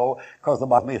I know, because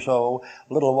about me so,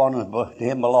 little ones to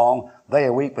him belong, they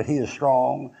are weak, but he is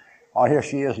strong. Oh, here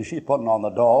she is, and she's putting on the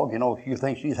dog. You know, you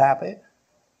think she's happy?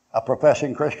 A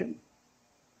professing Christian?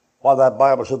 Why, that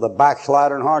Bible said the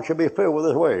backslider in heart should be filled with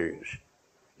his ways.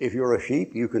 If you're a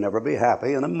sheep, you can never be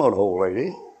happy in a mud hole,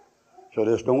 lady. So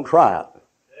just don't try it.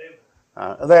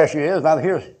 There she is. Now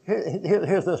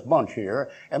here's this bunch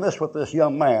here, and this is what this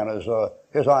young man is,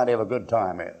 his idea of a good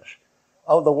time is.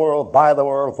 Of the world, by the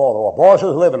world, for the world. Boy, this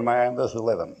is living, man. This is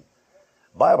living.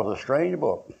 The Bible's a strange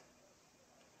book.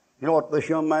 You know what this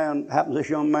young man happens to this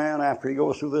young man after he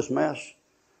goes through this mess?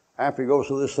 After he goes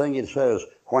through this thing, it says,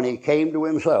 when he came to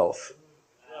himself.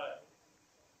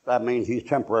 That means he's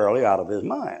temporarily out of his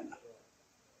mind.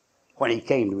 When he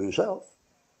came to himself.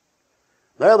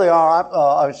 There they are.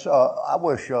 I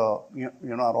wish you're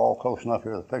not all close enough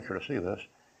here to the picture to see this,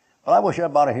 but I wish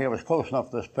everybody here was close enough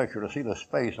to this picture to see the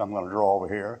space I'm going to draw over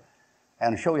here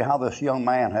and show you how this young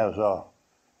man has,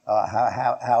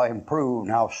 how improved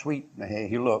and how sweet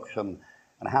he looks and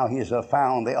how he's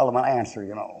found the ultimate answer,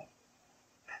 you know.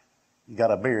 He's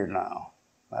got a beard now.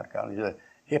 That kind of, he's a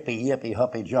hippie, yippie,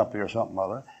 huppy, jumpy or something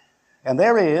other. And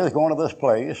there he is going to this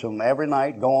place, and every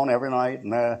night,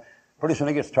 and pretty soon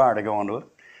he gets tired of going to it.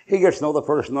 He gets to know the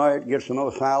first night, gets to know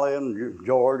Sally and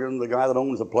George and the guy that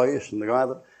owns the place and the guy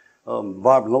that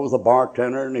Bob knows the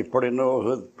bartender, and he pretty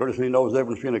soon he knows the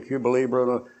difference between a Cuba Libre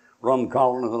and a Rum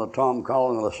Collins and a Tom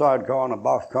Collins and a sidecar and a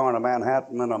boxcar and a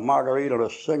Manhattan and a Margarita and a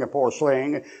Singapore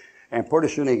Sling, and pretty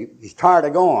soon he's tired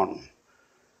of going.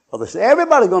 Well, they say,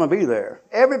 everybody's going to be there.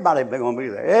 Everybody's going to be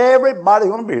there. Everybody's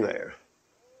going to be there.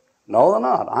 No, they're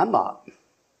not. I'm not.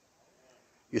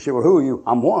 You say, well, who are you?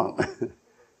 I'm one.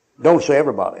 Don't say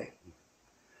everybody.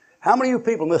 How many of you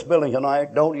people in this building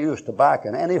tonight don't use tobacco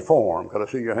in any form? Can I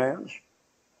see your hands?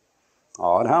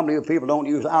 All right. How many of you people don't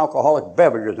use alcoholic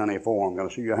beverages in any form? Can I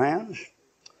see your hands?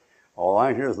 All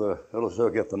right. Let's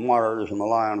get the martyrs and the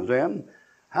lions in.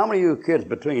 How many of you kids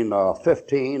between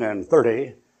 15 and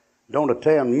 30 don't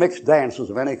attend mixed dances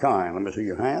of any kind? Let me see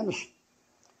your hands.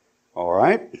 All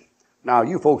right. Now,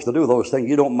 you folks that do those things,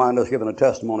 you don't mind us giving a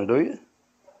testimony, do you?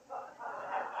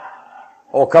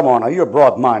 Oh, come on now, you're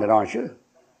broad-minded, aren't you?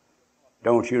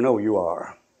 Don't you know you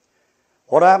are?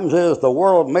 What happens is the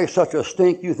world makes such a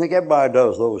stink, you think everybody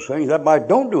does those things. Everybody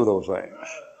don't do those things.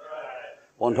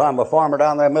 One time a farmer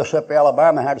down there in Mississippi,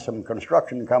 Alabama, had some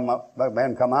construction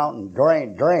men come out and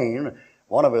drain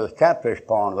one of his catfish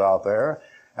ponds out there.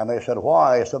 And they said,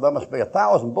 why? They said, there must be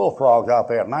 1,000 bullfrogs out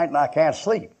there at night and I can't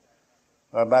sleep.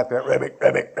 They're back there,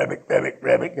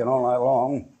 ribbit, you know, all night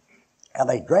long. And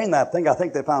they drained that thing. I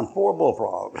think they found 4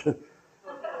 bullfrogs.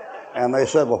 And they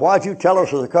said, well, why'd you tell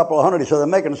us there's a couple of hundred? He said, they're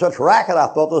making such racket, I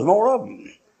thought there's more of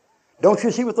them. Don't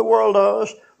you see what the world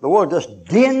does? The world just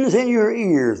dins in your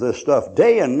ears this stuff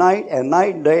day and night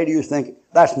and day. Do you think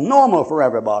that's normal for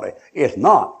everybody? It's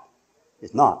not.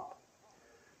 It's not.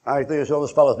 I think what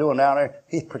this fellow's doing down there,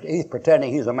 he's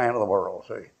pretending he's a man of the world,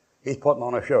 see. He's putting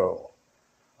on a show.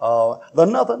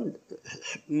 There's nothing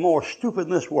more stupid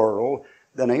in this world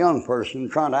than a young person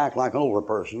trying to act like an older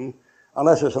person,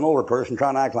 unless it's an older person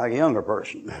trying to act like a younger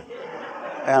person.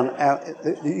 And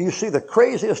you see the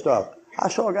craziest stuff. I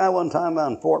saw a guy one time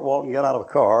down in Fort Walton get out of a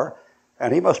car,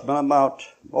 and he must have been about,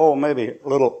 maybe a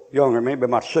little younger, maybe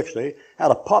about 60,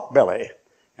 had a pot belly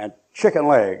and chicken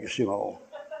legs,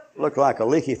 looked like a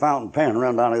leaky fountain pen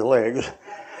running down his legs.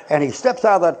 And he steps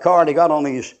out of that car and he got on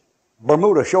these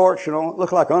Bermuda shorts,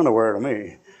 looked like underwear to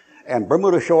me. And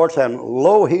Bermuda shorts and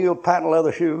low-heeled patent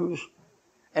leather shoes.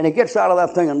 And he gets out of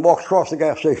that thing and walks across the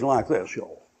gas station like this,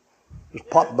 His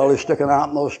pot belly sticking out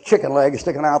and those chicken legs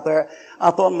sticking out there. I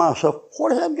thought to myself, what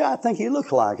does that guy think he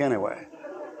looks like anyway?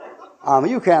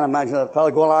 You can't imagine that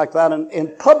fellow going like that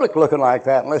in public looking like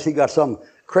that unless he got some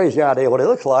crazy idea what he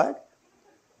looks like.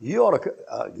 You ought to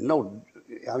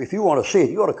if you want to see it,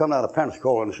 you ought to come down to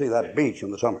Pensacola and see that beach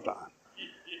in the summertime.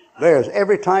 There's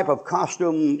every type of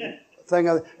costume thing.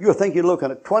 You think you're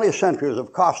looking at 20 centuries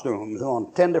of costumes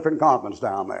on 10 different continents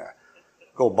down there.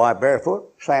 Go by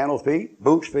barefoot, sandal feet,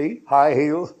 boots feet, high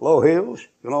heels, low heels,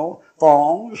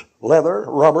 thongs, leather,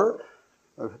 rubber,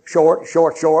 short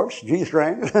shorts,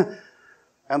 G-strings.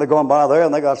 And they're going by there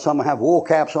and they got some have wool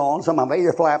caps on, some have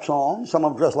ear flaps on, some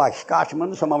of them dressed like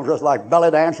Scotchmen, some of them dressed like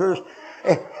belly dancers.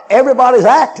 Everybody's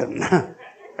acting.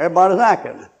 Everybody's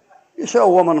acting. You see a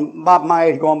woman about my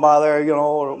age going by there,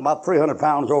 about 300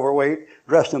 pounds overweight,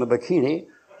 dressed in a bikini.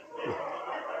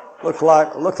 Looks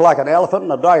like an elephant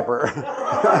in a diaper.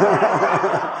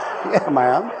 Yeah,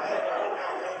 man.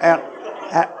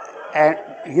 And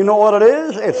you know what it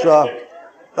is? It's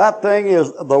that thing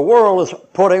is the world is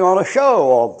putting on a show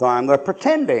all the time. They're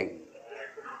pretending.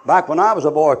 Back when I was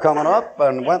a boy coming up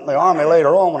and went in the army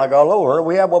later on when I got older,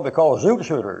 we had what we call zoot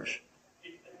suiters.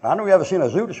 I don't know if you ever seen a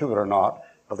zoot suit or not,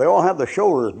 but they all had the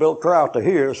shoulders built clear out to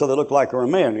here so they looked like they were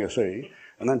men, you see.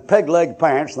 And then peg-leg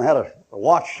pants, and they had a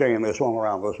watch chain they swung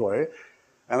around this way.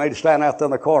 And they'd stand out there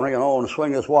in the corner, and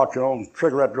swing this watch, and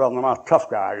cigarette drum in their mouth. Tough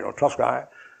guy, tough guy.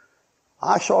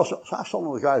 I saw some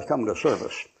of those guys coming to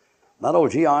service. That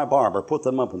old G.I. Barber put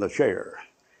them up in the chair.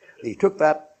 He took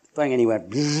that thing and he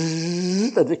went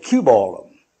bzzz, and it cue-balled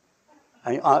them.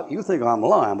 And you think I'm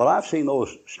lying, but I've seen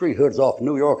those street hoods off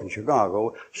New York and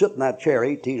Chicago sit in that chair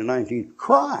 18 and 19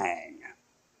 crying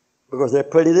because their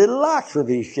pretty little locks were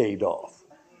being shaved off.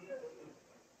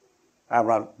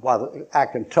 While they're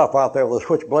acting tough out there with a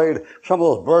switchblade, some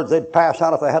of those birds, they'd pass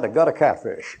out if they had to gut a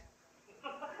catfish.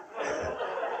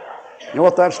 You know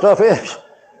what that stuff is?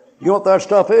 You know what that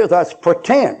stuff is? That's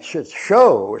pretense. It's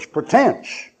show. It's pretense.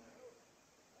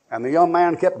 And the young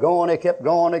man kept going. He kept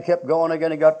going. He kept going.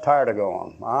 Again, he got tired of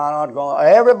going. I'm not going.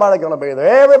 Everybody going to be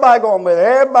there. Everybody going to be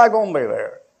there. Everybody going to be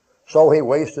there. So he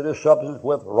wasted his substance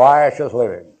with riotous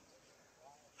living.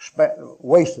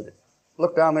 Wasted it.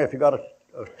 Look down there if you got a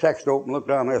text open. Look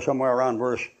down there somewhere around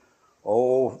verse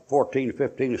 14,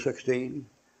 15, 16.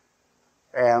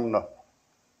 And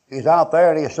he's out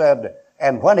there and he said,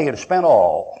 and when he had spent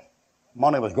all,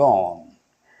 money was gone.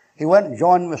 He went and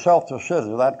joined himself to a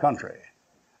citizen of that country.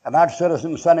 And that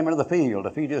citizen sent him into the field to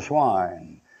feed his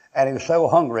swine. And he was so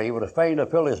hungry, he would have fain to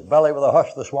fill his belly with the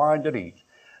husk the swine did eat.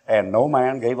 And no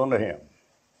man gave unto him.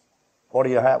 What do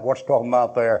you have? What's talking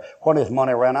about there? When his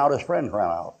money ran out, his friends ran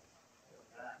out.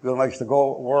 You know what makes the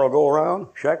world go around?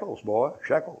 Shekels, boy,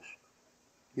 shekels.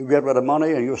 You get rid of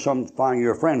money and you find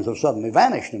your friends have suddenly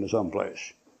vanished into some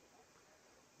place.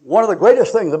 One of the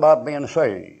greatest things about being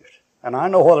saved, and I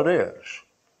know what it is,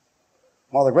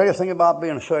 one of the greatest things about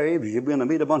being saved is you're going to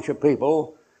meet a bunch of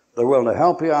people that are willing to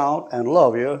help you out and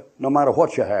love you no matter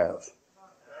what you have.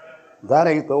 That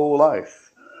ain't the old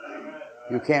life.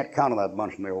 You can't count on that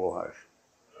bunch in the old life.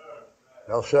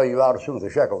 They'll sell you out as soon as the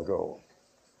shekels go.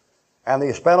 And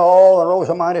he spent all and rose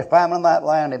a mighty famine in that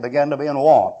land. He began to be in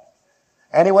want.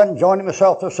 And he went and joined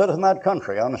himself to a citizen of that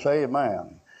country, unsaved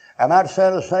man. And that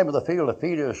citizen sent him to the field to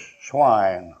feed his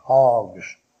swine,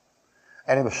 hogs.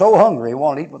 And he was so hungry he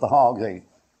wanted to eat what the hogs ate.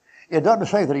 It doesn't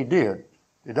say that he did.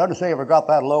 It doesn't say he ever got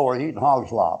that low or eating hog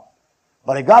slop.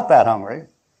 But he got that hungry.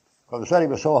 Because it said he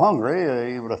was so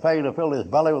hungry, he would have failed to fill his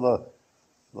belly with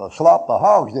the slop the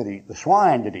hogs did eat, the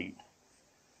swine did eat.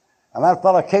 And that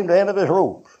fellow came to the end of his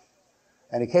rope.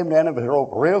 And he came to the end of his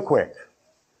rope real quick.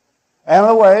 And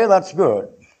in a way, that's good.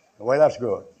 In a way, that's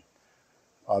good.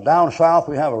 Down south,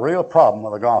 we have a real problem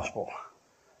with the gospel.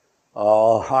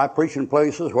 I preach in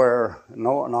places where,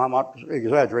 no, I'm not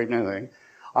exaggerating anything.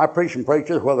 I preach in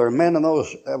places where there are men in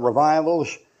those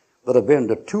revivals that have been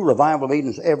to 2 revival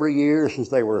meetings every year since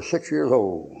they were 6 years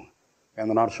old. And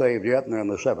they're not saved yet, and they're in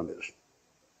their 70s.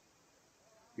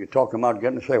 You talk to them about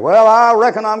getting saved. Well, I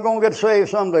reckon I'm going to get saved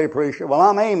someday, preacher. Well,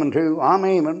 I'm aiming to. I'm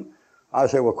aiming. I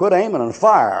say, well, quit aiming and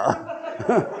fire.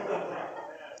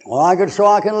 Well, I get so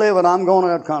I can live it. I'm going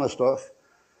to that kind of stuff.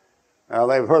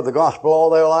 They've heard the gospel all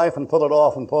their life and pull it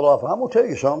off and pull it off. I'm going to tell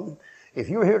you something. If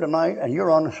you're here tonight and you're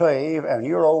unsaved and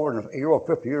you're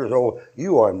 50 years old,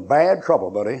 you are in bad trouble,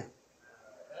 buddy.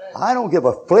 I don't give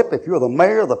a flip if you're the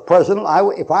mayor, the president.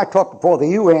 If I talk before the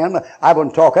UN, I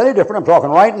wouldn't talk any different. I'm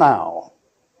talking right now.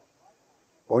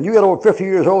 When you get over 50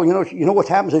 years old, you know what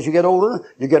happens as you get older?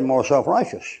 You get more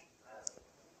self-righteous.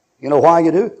 You know why you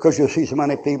do? Because you see so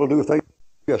many people do things.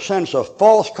 Your sense of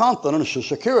false confidence and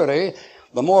security,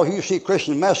 the more you see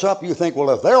Christians mess up, you think, well,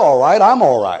 if they're all right, I'm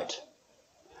all right.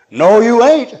 No, you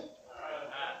ain't.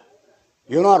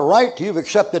 You're not right till you've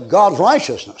accepted God's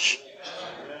righteousness.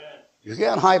 You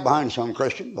can't hide behind some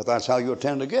Christian, but that's how you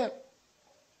tend to get.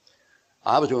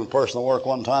 I was doing personal work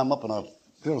one time up in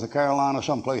North Carolina,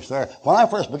 someplace there. When I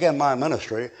first began my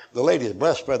ministry, the ladies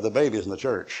breastfed the babies in the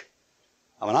church.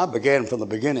 I mean, I began from the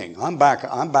beginning. I'm back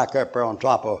up there on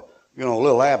top of,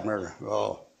 Little Abner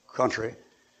country,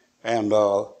 and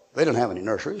they didn't have any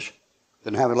nurseries,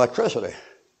 didn't have electricity.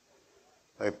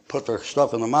 They put their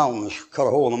stuff in the mountains, cut a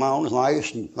hole in the mountains, and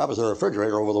ice, and that was their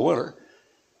refrigerator over the winter.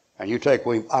 And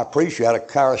I preached, you had a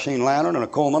kerosene lantern and a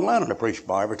Coleman lantern to preach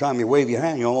by. Every time you wave your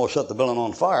hand, you almost set the building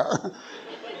on fire.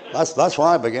 That's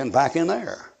why I began back in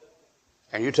there.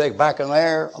 And you take back in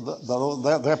there,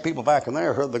 there are people back in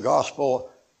there heard the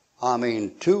gospel,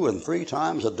 2 and 3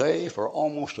 times a day for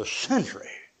almost a century.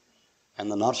 And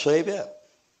they're not saved yet.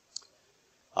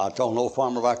 I told an old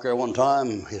farmer back there one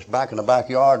time, he's back in the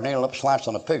backyard, nailing up slats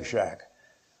on a pig shack.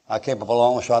 I came up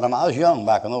alongside him. I was young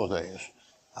back in those days.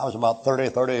 I was about 30,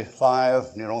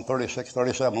 35, 36,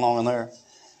 37, along in there.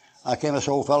 I came to this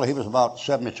old fellow, he was about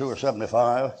 72 or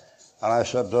 75. And I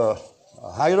said,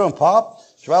 how you doing, Pop?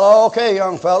 He said, well, okay,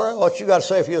 young fella, what you got to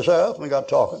say for yourself? And we got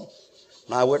talking.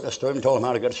 And I witnessed to him and told him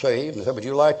how to get saved. And I said, would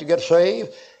you like to get saved?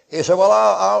 He said, well,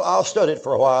 I'll study it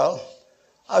for a while.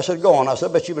 I said, go on. I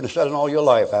said, bet you've been studying all your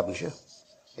life, haven't you?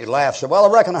 He laughed, said, well,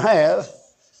 I reckon I have.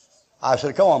 I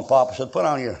said, come on, Pop. I said, put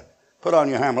on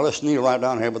your hammer. Let's kneel right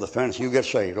down here by the fence and you get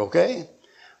saved, okay?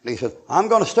 And he said, I'm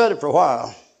going to study for a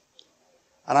while.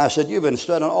 And I said, you've been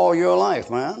studying all your life,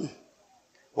 man.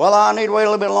 Well, I need to wait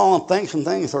a little bit longer and think some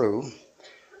things through.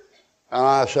 And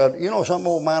I said, something,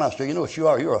 old man? I said, you know what you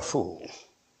are? You're a fool.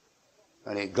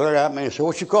 And he glared at me and said,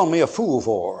 what you calling me a fool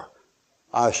for?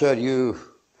 I said, you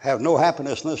have no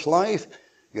happiness in this life.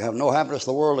 You have no happiness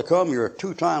in the world to come. You're a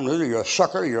two-time loser. You're a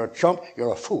sucker. You're a chump.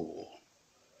 You're a fool.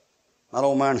 That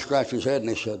old man scratched his head and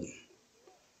he said,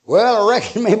 well, I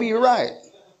reckon maybe you're right.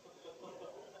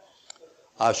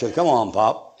 I said, come on,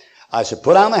 Pop. I said,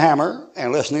 put down the hammer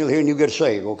and let's kneel here and you get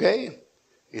saved, okay?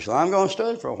 He said, I'm going to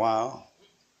study for a while.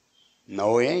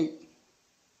 No, he ain't.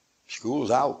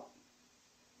 School's out.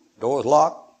 Door's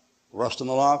locked. Rust in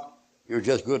the lock. You're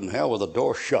just good in hell with the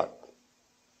door shut.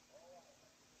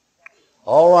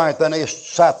 All right, then he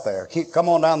sat there. Come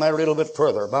on down there a little bit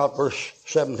further, about verse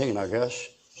 17, I guess,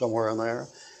 somewhere in there.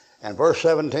 And verse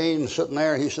 17, sitting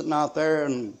there, he's sitting out there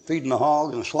and feeding the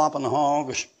hogs and slopping the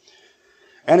hogs.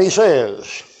 And he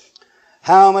says,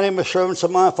 how many servants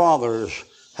of my father's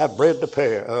have bread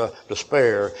to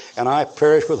spare, and I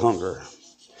perish with hunger?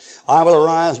 I will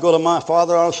arise, go to my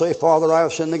father. I'll say, Father, I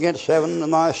have sinned against heaven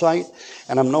and thy sight,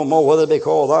 and am no more worthy to be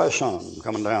called thy son.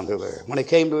 Coming down through there. When he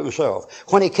came to himself.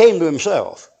 When he came to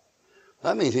himself.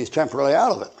 That means he's temporarily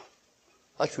out of it.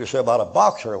 Like you say about a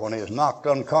boxer when he's knocked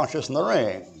unconscious in the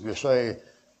ring. You say,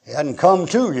 he hadn't come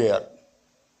to yet.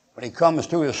 When he comes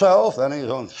to himself, then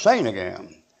he's sane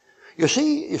again. You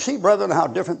see, brethren, how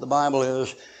different the Bible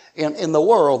is. In the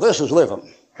world, this is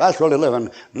living. That's really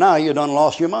living. Now you done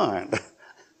lost your mind.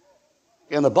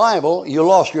 In the Bible, you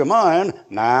lost your mind.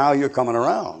 Now you're coming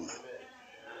around.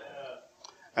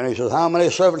 And he says, how many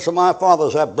servants of my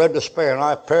father's have bread to spare, and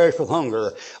I perish with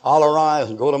hunger? I'll arise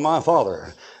and go to my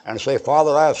father and say,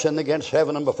 Father, I have sinned against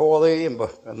heaven and before thee and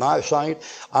in thy sight.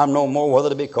 I'm no more worthy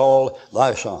to be called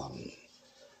thy son.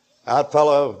 That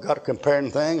fellow got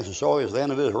comparing things and saw he was the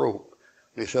end of his rope.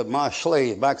 He said, my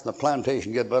slaves back in the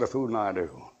plantation get better food than I do.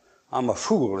 I'm a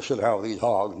fool to sit down with these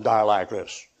hogs and die like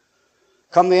this.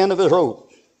 Come the end of his rope.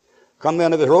 Come the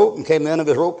end of his rope, and came the end of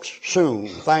his rope soon.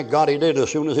 Thank God he did as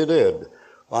soon as he did.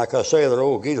 Like I say, the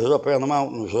old geezers up there in the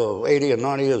mountains, 80 and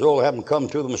 90 years old, haven't come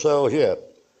to themselves yet.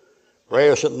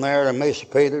 They're sitting there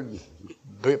emaciated,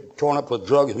 torn up with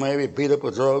drugs maybe, beat up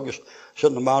with drugs,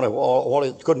 sitting about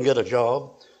it, couldn't get a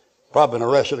job. Probably been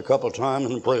arrested a couple of times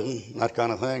in prison, that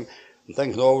kind of thing. And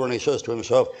things are over, and he says to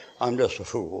himself, I'm just a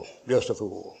fool, just a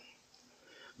fool.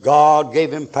 God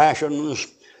gave him passions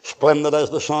splendid as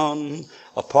the sun,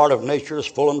 a part of nature's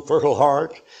full and fertile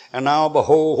heart. And now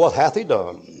behold, what hath he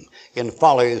done in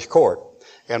folly's court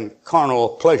and carnal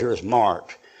pleasure's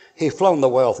mart? He flown the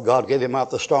wealth God gave him at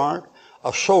the start,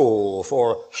 a soul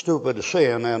for stupid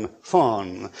sin and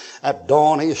fun. At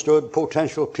dawn he stood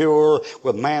potential pure,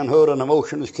 with manhood and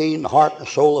emotions keen, heart and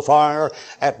soul afire.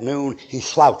 At noon he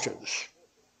slouches.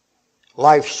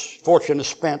 Life's fortune is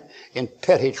spent in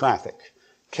petty traffic,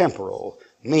 temporal,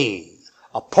 mean,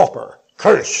 a pauper,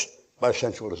 cursed by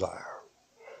sensual desire.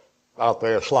 Out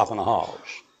there slopping the hogs.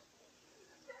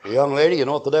 Young lady, you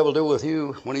know what the devil do with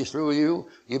you when he's through with you?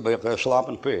 You be up there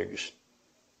slopping pigs.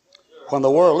 When the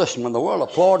world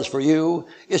applauds for you,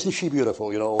 isn't she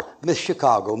beautiful, you know? Miss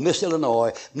Chicago, Miss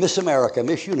Illinois, Miss America,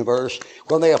 Miss Universe.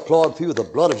 When they applaud for you, the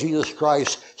blood of Jesus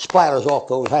Christ splatters off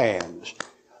those hands.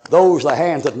 Those are the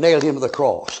hands that nailed him to the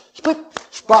cross. Split,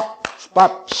 spot,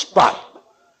 spot, spot.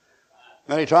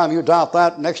 Anytime you doubt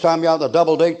that, next time you're out on a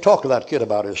double date, talk to that kid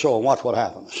about his soul and watch what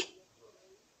happens.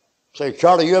 Say,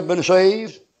 Charlie, you have been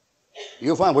saved?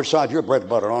 You'll find which side your bread and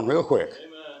butter on real quick.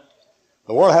 Amen.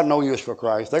 The world had no use for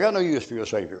Christ. They got no use for your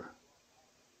Savior.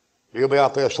 You'll be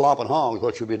out there slopping hogs,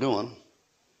 what you'll be doing.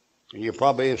 And you're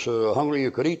probably so hungry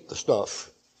you could eat the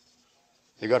stuff.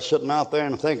 You got sitting out there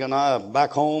and thinking,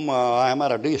 back home, I'm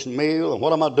at a decent meal, and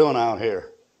what am I doing out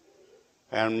here?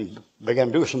 And began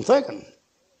to do some thinking.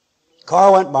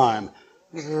 Car went by him.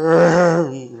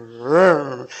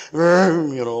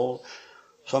 You know.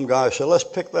 Some guy said, let's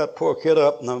pick that poor kid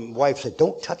up. And the wife said,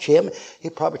 don't touch him.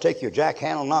 He'll probably take your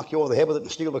jackhandle, knock you over the head with it,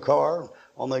 and steal the car.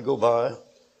 On they go by. A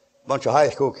bunch of high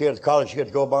school kids, college kids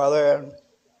go by there.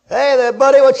 Hey there,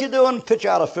 buddy, what you doing? Pitch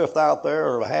out a fifth out there,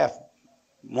 or a half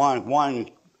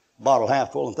wine bottle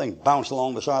half full, and thing bounced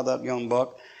along beside that young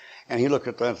buck. And he looked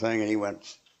at that thing and he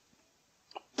went,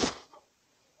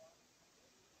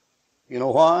 you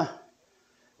know why?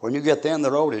 When you get to the end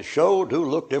of the road, it sure do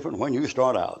look different when you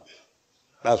start out.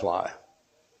 That's why.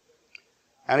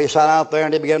 And he sat out there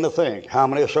and he began to think, how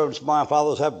many servants of my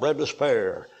father's have bread to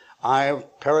spare? I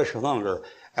have perished with hunger.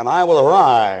 And I will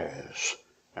arise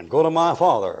and go to my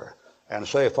father and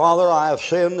say, Father, I have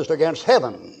sinned against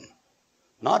heaven.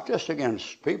 Not just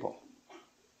against people.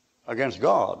 Against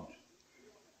God.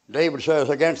 David says,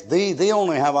 against thee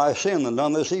only have I sinned and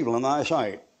done this evil in thy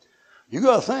sight. You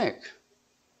got to think.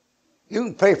 You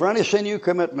can pay for any sin you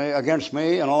commit against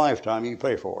me in a lifetime. You can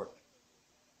pay for it.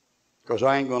 Because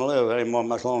I ain't going to live any more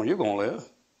much longer than you're going to live.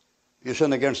 You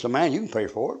sin against a man, you can pay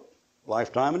for it.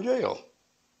 Lifetime in jail.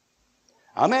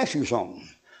 I'm asking you something.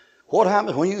 What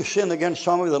happens when you sin against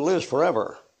somebody that lives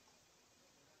forever?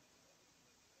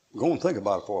 Go and think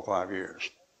about it 4 or 5 years.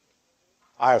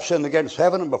 I have sinned against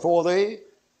heaven and before thee.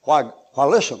 Why,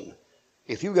 listen,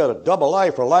 if you got a double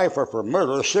life or for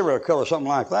murder, serial killer, something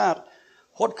like that,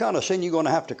 what kind of sin you going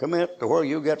to have to commit to where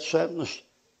you get sentenced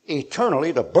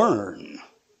eternally to burn?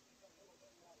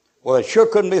 Well, it sure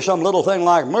couldn't be some little thing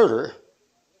like murder.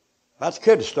 That's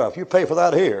kid stuff. You pay for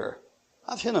that here.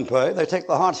 I've seen them pay. They take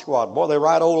the hot squad, boy. They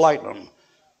ride old Lightning.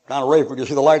 Down at Rayford, you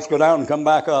see the lights go down and come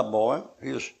back up, boy.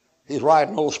 He's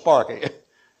riding old Sparky.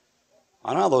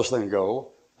 I know how those things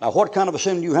go. Now, what kind of a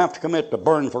sin do you have to commit to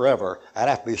burn forever? That'd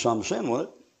have to be some sin with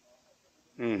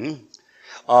it.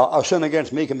 A sin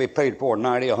against me can be paid for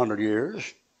 90, 100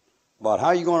 years. But how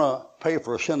are you going to pay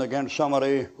for a sin against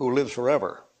somebody who lives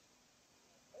forever?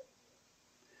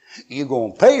 You're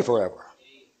going to pay forever.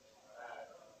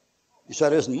 You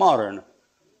said it isn't modern.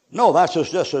 No, that's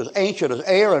just as ancient as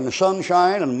air and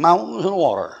sunshine and mountains and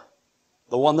water.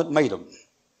 The one that made them.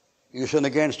 You sin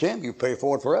against him, you pay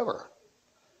for it forever.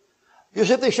 You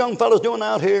see what this young fellow's doing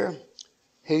out here?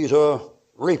 He's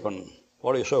reaping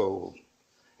what he sowed.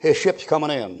 His ship's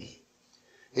coming in.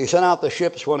 He sent out the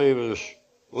ships when he was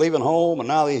leaving home, and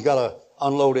now he's got to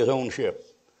unload his own ship.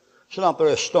 Sit out there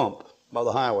a stump by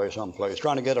the highway someplace,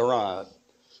 trying to get a ride.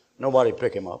 Nobody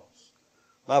pick him up.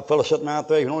 That fellow sitting out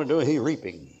there, you know what he's doing? He's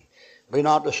reaping. Be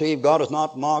not deceived, God is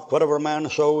not mocked. Whatever a man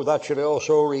sows, that shall he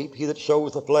also reap. He that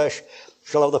sows the flesh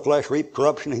shall of the flesh reap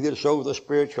corruption. He that sows the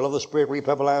Spirit shall of the Spirit reap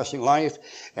everlasting life.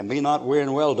 And be not weary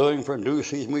in well-doing, for in due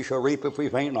season we shall reap if we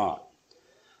faint not.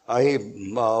 He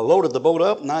loaded the boat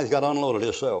up, and now he's got unloaded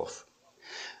himself.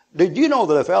 Did you know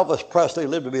that if Elvis Presley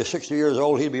lived to be 60 years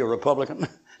old, he'd be a Republican?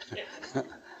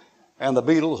 And the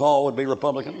Beatles all would be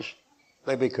Republicans.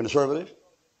 They'd be conservative.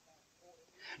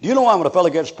 Do you know why when a fellow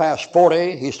gets past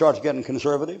 40, he starts getting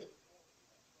conservative?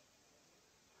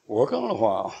 Work on it a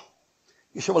while.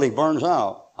 You say, well, he burns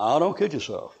out. Oh, don't kid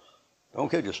yourself. Don't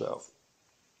kid yourself.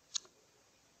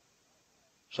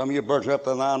 Some of you birds are up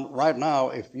there now. Right now,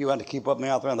 if you had to keep up me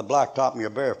out there on the blacktop in your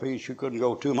bare feet, you couldn't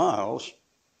go 2 miles.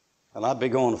 And I'd be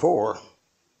going 4.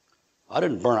 I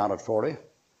didn't burn out at 40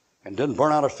 and didn't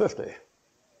burn out at 50.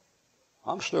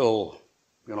 I'm still,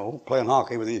 playing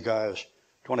hockey with these guys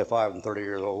 25 and 30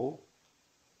 years old.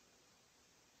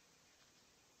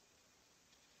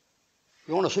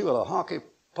 You want to see what a hockey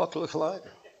puck looks like?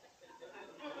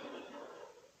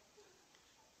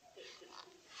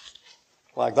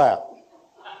 Like that.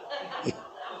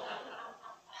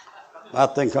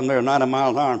 That thing come there 90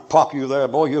 miles an hour and pop you there,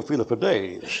 boy, you'll feel it for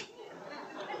days.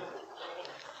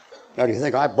 Now, do you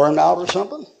think I burned out or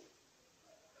something?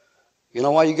 You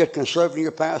know why you get conserved when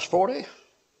you're past 40?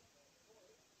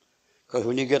 Because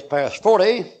when you get past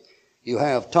 40, you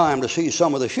have time to see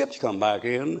some of the ships come back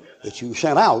in that you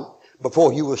sent out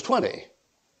before you was 20.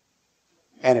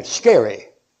 And it's scary.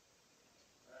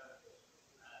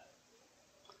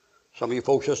 Some of you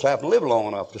folks just haven't lived long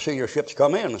enough to see your ships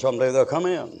come in, and someday they'll come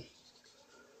in.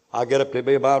 I get up to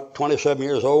be about 27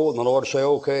 years old, and the Lord say,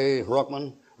 okay,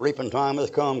 Ruckman, reaping time has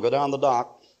come, go down the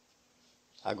dock.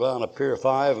 I go down to Pier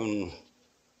 5 in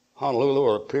Honolulu,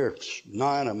 or Pier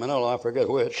 9 in Manila, I forget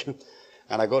which.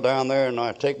 And I go down there, and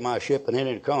I take my ship, and in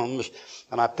it comes,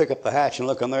 and I pick up the hatch and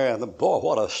look in there, and boy,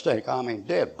 what a stink. I mean,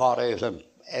 dead bodies and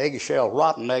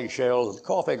rotten eggshells, and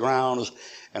coffee grounds,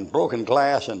 and broken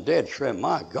glass, and dead shrimp.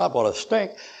 My God, what a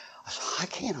stink. I said, I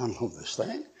can't unload this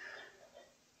thing.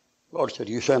 The Lord said,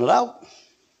 you send it out?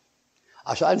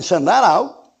 I said, I didn't send that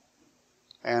out.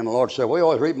 And the Lord said, well, you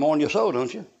always reap more than you sow,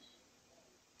 don't you?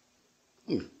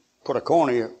 Put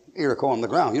a ear of corn on the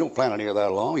ground. You don't plant an ear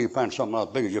that long. You plant something as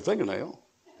big as your fingernail.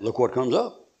 Look what comes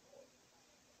up.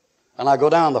 And I go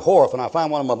down the wharf and I find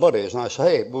one of my buddies and I say,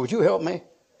 hey, would you help me?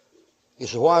 He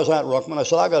says, why is that, Ruckman? I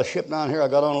said, I got a ship down here I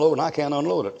got to unload and I can't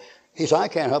unload it. He said, I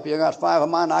can't help you. I got 5 of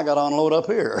mine I got to unload up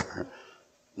here.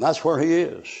 And that's where he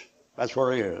is. That's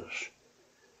where he is.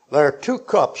 There are 2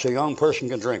 cups a young person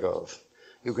can drink of.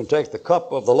 You can take the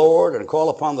cup of the Lord and call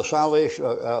upon the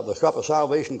cup of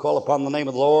salvation, call upon the name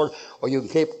of the Lord, or you can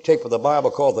take what the Bible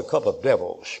calls the cup of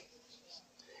devils.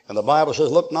 And the Bible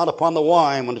says, look not upon the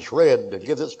wine when it's red, it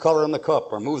gives its color in the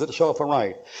cup, or moves itself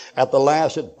aright. At the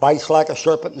last it bites like a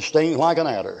serpent and stings like an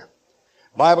adder.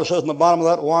 The Bible says in the bottom of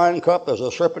that wine cup there's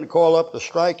a serpent coiled up to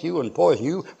strike you and poison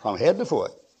you from head to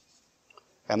foot.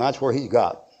 And that's where he's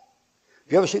got.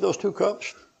 You ever see those 2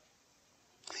 cups?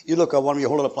 You look at one of you,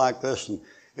 hold it up like this, and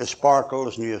it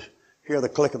sparkles, and you hear the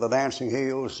click of the dancing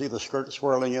heels, see the skirt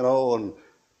swirling, and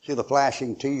see the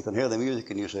flashing teeth, and hear the music,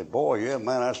 and you say, boy, yeah,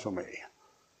 man, that's for me.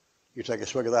 You take a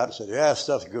swig of that and say, yeah, that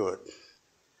stuff's good.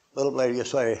 Little lady, you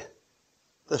say,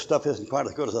 this stuff isn't quite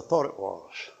as good as I thought it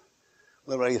was.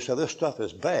 Little lady, you say, this stuff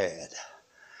is bad.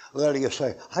 Little lady, you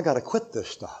say, I got to quit this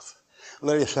stuff.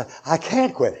 Little lady, you say, I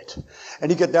can't quit it. And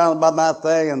you get down about that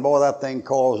thing, and boy, that thing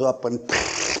calls up and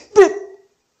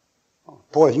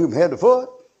poison you from head to foot.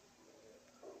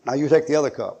 Now you take the other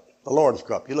cup, the Lord's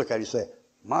cup. You look at it, you say,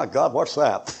 my God, what's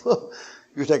that?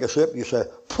 You take a sip, you say,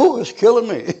 pooh, it's killing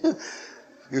me.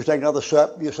 You take another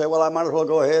sip, you say, well, I might as well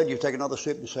go ahead. You take another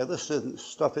sip, you say, this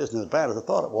stuff isn't as bad as I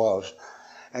thought it was.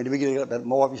 And you begin to get a bit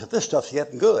more, you say, this stuff's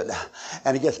getting good.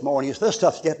 And it gets more, and you say, this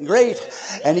stuff's getting great.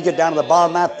 And you get down to the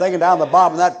bottom of that thing, and down the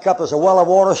bottom of that cup is a well of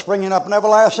water springing up in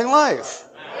everlasting life.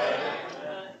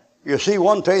 You see,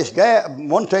 one tastes good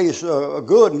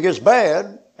and gets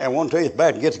bad, and one tastes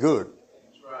bad and gets good.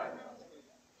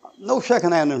 No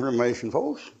second-hand information,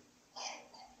 folks.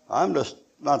 I'm just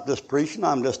not just preaching,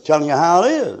 I'm just telling you how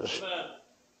it is.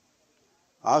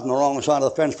 I was on the wrong side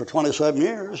of the fence for 27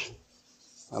 years,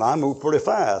 and I moved pretty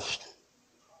fast.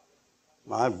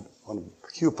 When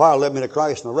Hugh Pyle led me to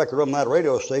Christ in the record room of that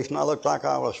radio station, I looked like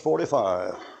I was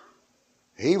 45.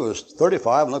 He was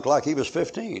 35 and looked like he was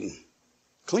 15.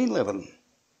 Clean living.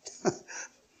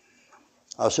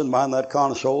 I was sitting behind that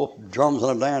console, drums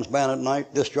and a dance band at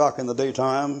night, disc jockey in the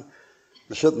daytime.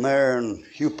 And sitting there, and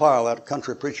Hugh Pyle, that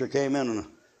country preacher, came in and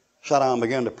sat down and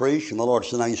began to preach. And the Lord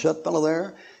said, now you see that fellow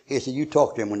there? He said, you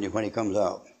talk to him when he comes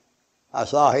out. I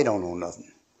said, he don't know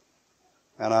nothing.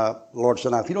 And the Lord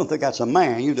said, now if you don't think that's a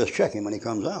man, you just check him when he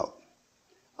comes out.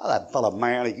 That fellow,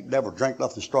 man, he never drank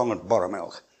nothing stronger than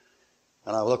buttermilk.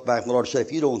 And I looked back and the Lord said,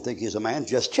 if you don't think he's a man,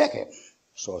 just check him.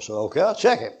 So I said, okay, I'll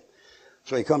check him.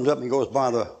 So he comes up and he goes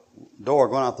by the door,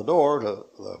 going out the door to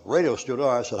the radio studio.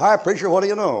 I said, hi, preacher, what do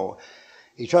you know?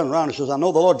 He turned around and says, I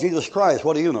know the Lord Jesus Christ.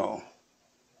 What do you know?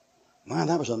 Man,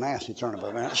 that was a nasty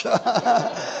turnabout, man.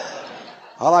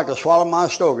 I like to swallow my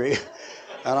stogie.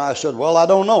 And I said, well, I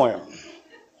don't know him.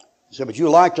 He said, but you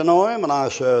like to know him? And I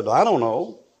said, I don't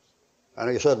know. And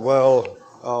he said, well,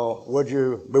 would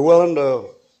you be willing to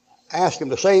ask him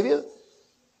to save you?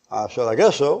 I said, I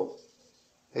guess so.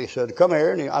 He said, come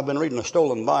here. And I've been reading a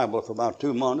stolen Bible for about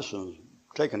 2 months and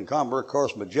taking convert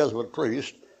course with a Jesuit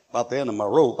priest. about the end of my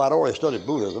rope. I'd already studied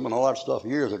Buddhism and all that stuff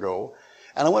years ago.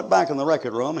 And I went back in the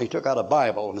record room, and he took out a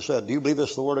Bible and said, "Do you believe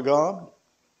this is the Word of God?"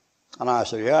 And I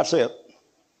said, "Yeah, that's it."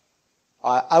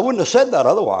 I wouldn't have said that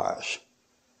otherwise.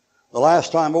 The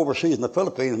last time overseas in the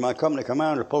Philippines, my company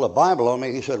commander pulled a Bible on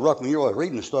me. He said, "Ruckman, you're always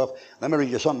reading stuff. Let me read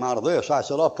you something out of this." I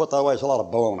said, "I'll put that away. It's a lot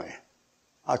of baloney."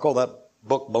 I call that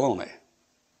book baloney.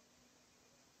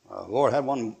 Lord had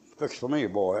one fixed for me,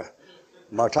 boy.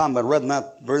 By the time I'd reading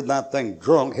that thing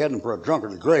drunk, heading for a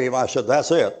drunkard's grave, I said,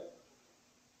 "That's it."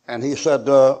 And he said,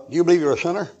 "Do you believe you're a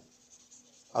sinner?"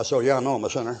 I said, "Yeah, I know I'm a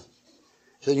sinner."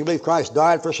 He said, "You believe Christ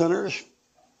died for sinners?"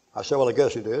 I said, "Well, I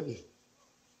guess he did." And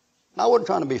I wasn't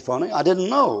trying to be funny. I didn't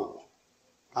know.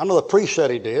 I know the priest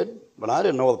said he did, but I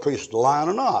didn't know whether the priest was lying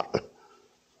or not.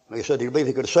 And he said, "Do you believe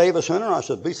he could save a sinner?" I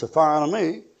said, "Beats the fire out of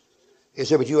me." He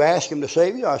said, "Would you ask him to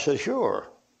save you?" I said, "Sure."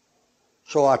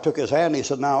 So I took his hand and he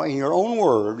said, "Now, in your own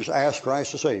words, ask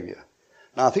Christ to save you."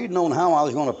 Now, if he'd known how I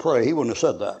was going to pray, he wouldn't have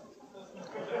said that.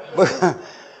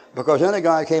 Because any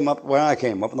guy came up the way I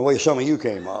came up and the way some of you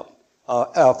came up,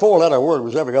 a four-letter word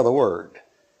was every other word.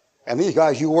 And these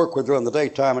guys you work with during the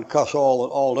daytime and cuss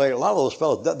all day, a lot of those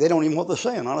fellows, they don't even know what they're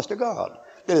saying, honest to God.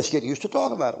 They just get used to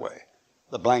talking that way.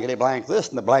 The blankety blank this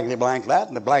and the blankety blank that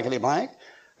and the blankety blank.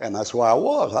 And that's why I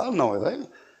was. I didn't know anything.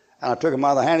 And I took him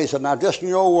by the hand. He said, "Now, just in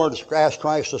your own words, ask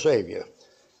Christ to save you."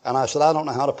 And I said, "I don't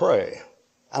know how to pray."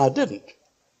 And I didn't.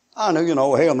 I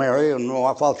knew, Hail Mary and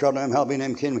our Father, who art in heaven, hallowed be thy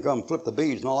name, kingdom come, flip the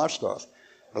beads and all that stuff.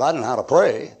 But I didn't know how to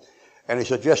pray. And he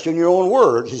said, "Just in your own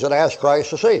words," he said, "ask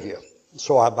Christ to save you."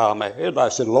 So I bowed my head. I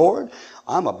said, "Lord,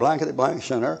 I'm a blankety blank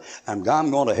sinner, and I'm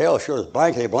going to hell sure as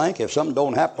blankety blank if something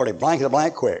don't happen pretty blankety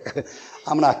blank quick."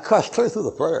 I mean, I cussed clear through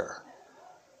the prayer.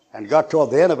 And got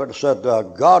toward the end of it and said,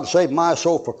 "God save my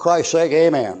soul for Christ's sake,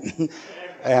 amen."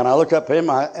 And I looked up at him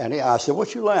and I said,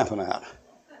 "What you laughing at?"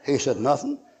 He said,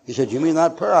 "Nothing." He said, "You mean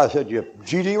that prayer?" I said, "You're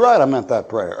GD right, I meant that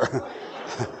prayer."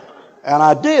 And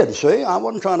I did, see. I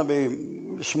wasn't trying to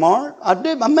be smart. I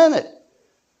meant it.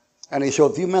 And he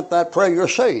said, "If you meant that prayer, you're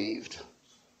saved."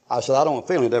 I said, "I don't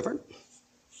feel any different."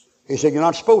 He said, "You're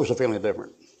not supposed to feel any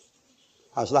different."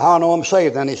 I said, "How I know I'm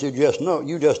saved?" And he said,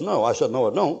 "You just know." I said, "No,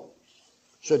 I don't."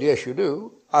 He said, "Yes, you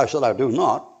do." I said, "I do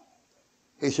not."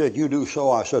 He said, "You do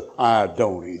so." I said, "I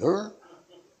don't either."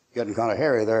 Getting kind of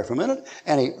hairy there for a minute.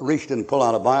 And he reached in and pulled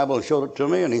out a Bible and showed it to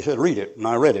me, and he said, "Read it." And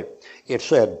I read it. It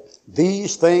said,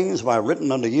 "These things have I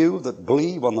written unto you that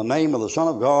believe on the name of the Son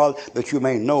of God, that you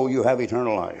may know you have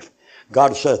eternal life."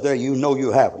 God says there, you know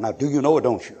you have it. Now, do you know it,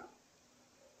 don't you?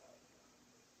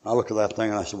 I looked at that thing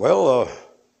and I said,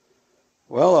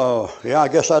 yeah, I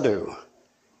guess I do.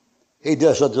 He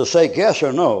just said, "To say yes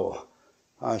or no?"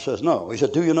 I says, "No." He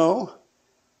said, "Do you know?"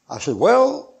 I said,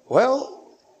 well,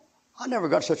 I never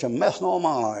got such a mess in all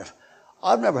my life.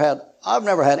 I've never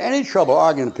had any trouble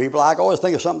arguing with people. I can always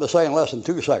think of something to say in less than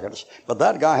 2 seconds. But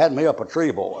that guy had me up a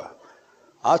tree, boy.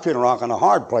 I was feeling a rock in a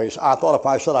hard place. I thought if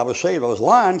I said I was saved, I was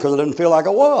lying because I didn't feel like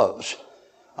I was.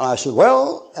 And I said,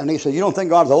 "Well," and he said, "You don't think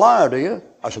God's a liar, do you?"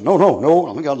 I said, No, I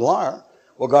don't think God's a liar."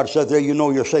 "Well, God said there, you know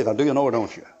you're saved. Now, do you know it,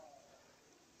 don't you?"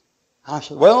 I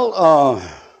said, "Well,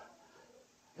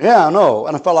 yeah, I know."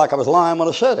 And I felt like I was lying when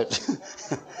I said it.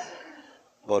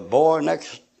 But boy,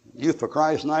 next Youth for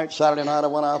Christ night, Saturday night, I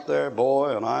went out there,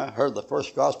 boy, and I heard the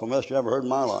first gospel message I ever heard in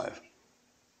my life.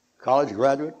 College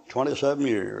graduate, 27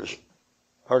 years.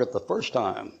 Heard it the first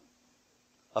time.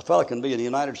 A fellow can be in the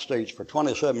United States for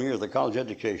 27 years, the college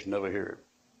education, never hear it.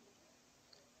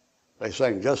 They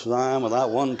sang "Just as I Am" without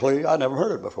one plea. I never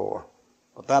heard it before.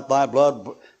 But that thy blood,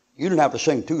 you didn't have to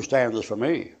sing 2 stanzas for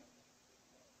me.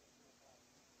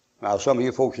 Now, some of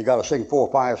you folks, you got to sing 4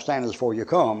 or 5 stanzas before you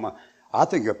come. I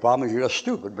think your problem is you're just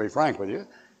stupid, to be frank with you.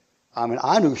 I mean,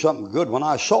 I knew something good when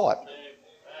I saw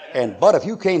it. But if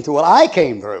you came through what I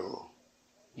came through,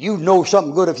 you'd know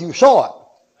something good if you saw it.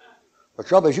 The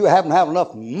trouble is you haven't had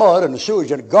enough mud and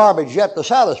sewage and garbage yet to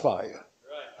satisfy you.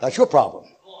 That's your problem.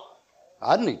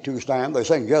 I didn't need 2 stanzas. They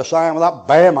sang "Just I Am" without,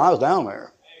 bam, I was down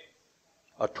there.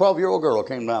 A 12-year-old girl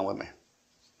came down with me.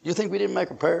 You think we didn't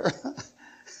make a pair?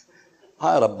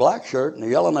 I had a black shirt and a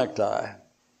yellow necktie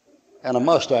and a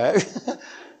mustache.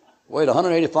 Weighed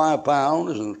 185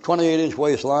 pounds and 28-inch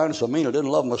waistline, so mean I didn't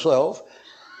love myself.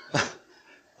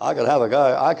 I could have a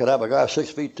guy 6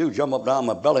 feet 2 jump up down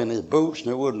my belly in his boots and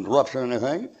it wouldn't rupture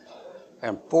anything.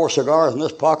 And 4 cigars in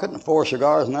this pocket and 4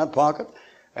 cigars in that pocket.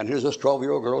 And here's this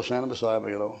 12-year-old girl standing beside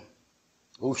me,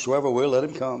 Whosoever will, let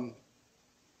him come.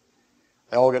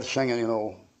 They all get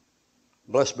singing,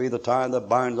 "Blessed be the tie that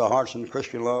binds our hearts in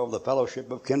Christian love, the fellowship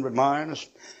of kindred minds."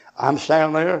 I'm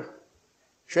standing there,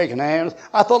 shaking hands.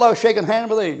 I thought I was shaking hands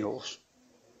with angels.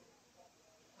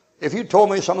 If you told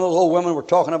me some of those old women were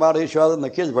talking about each other and the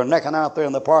kids were necking out there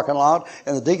in the parking lot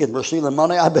and the deacons were stealing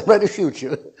money, I'd be ready to shoot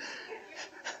you.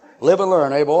 Live and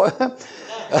learn, eh, boy?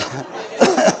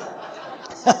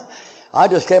 I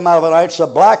just came out of a night so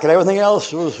black and everything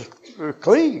else was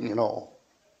clean, you know.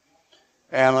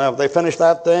 And they finished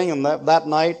that thing, and that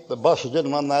night, the buses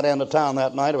didn't run that end of town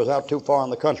that night. It was out too far in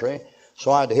the country,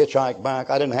 so I had to hitchhike back.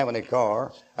 I didn't have any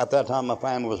car. At that time, my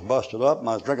family was busted up, and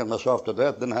I was drinking myself to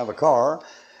death, didn't have a car.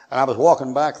 And I was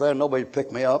walking back there, and nobody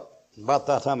picked me up. About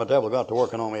that time, the devil got to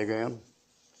working on me again.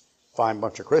 Fine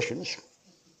bunch of Christians.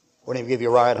 Wouldn't even give you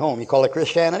a ride home. You call it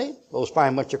Christianity? Those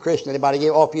fine bunch of Christians. Anybody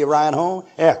offer you a ride home?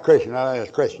 Yeah, Christian.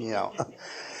 It's Christian, you know.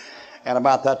 And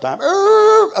about that time,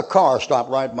 a car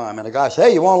stopped right by me. And the guy said,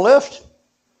 hey, you want a lift?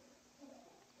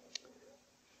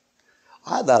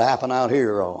 I had that happen out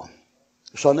here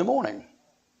Sunday morning.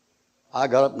 I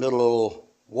got up and did a little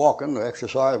walking,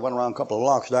 exercise, went around a couple of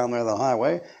blocks down there on the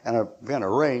highway, and it began to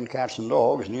rain, cats and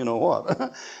dogs, and you know what.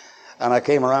 And I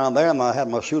came around there, and I had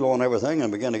my suit on and everything,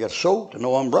 and began to get soaked, and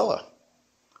no umbrella.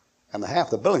 And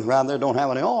half the buildings around there don't have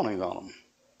any awnings on them.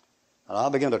 And I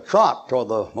began to trot toward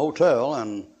the motel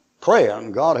and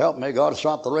praying, God help me, God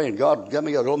stop the rain, God get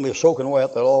me soaking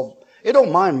wet. It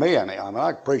don't mind me any. I mean,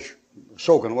 I could preach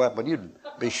soaking wet, but you'd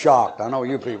be shocked. I know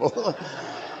you people.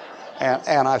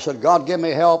 and I said, God give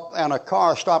me help. And a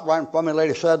car stopped right in front of me. The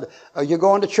lady said, are you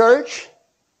going to church?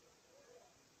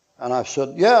 And I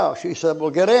said, yeah. She said, well,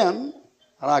 get in.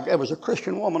 And it was a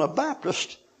Christian woman, a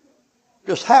Baptist,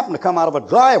 just happened to come out of a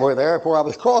driveway there where I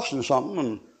was crossing something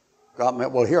and got me.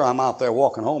 Well, here I'm out there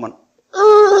walking home, and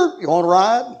you want to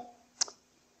ride?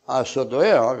 I said,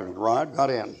 yeah, I can ride. Got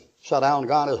in. Sat down,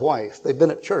 got his wife. They've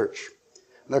been at church.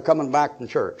 They're coming back from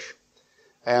church.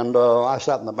 And I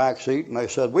sat in the back seat, and they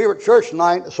said, we were at church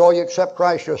tonight and saw you accept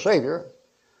Christ your Savior.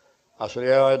 I said,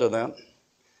 yeah, I did that.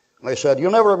 And they said,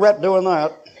 you'll never regret doing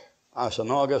that. I said,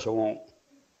 no, I guess I won't.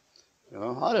 You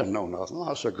know, I didn't know nothing. I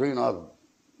was so green,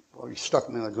 he stuck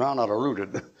me in the ground, I'd have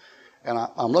rooted. And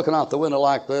I'm looking out the window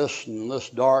like this, and this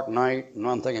dark night, and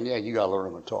I'm thinking, yeah, you got to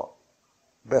learn to talk.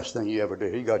 Best thing you ever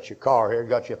did. You got your car here,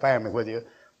 got your family with you.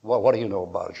 What do you know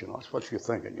about it? You know, that's what you're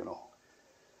thinking, you know.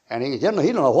 And he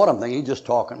didn't know what I'm thinking. He's just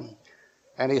talking.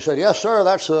 And he said, yes, sir,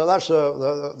 that's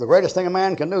the greatest thing a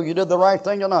man can do. You did the right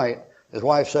thing tonight. His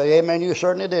wife said, amen, you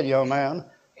certainly did, young man.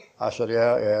 I said,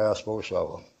 yeah, I suppose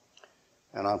so.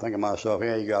 And I'm thinking to myself,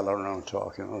 yeah, you got to learn how to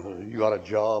talk. You know, you got a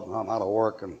job, and I'm out of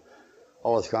work, and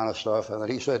all this kind of stuff. And then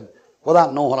he said,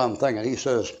 without knowing what I'm thinking, he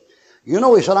says, you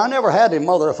know, he said, I never had a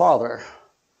mother or father.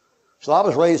 So I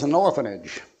was raised in an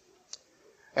orphanage.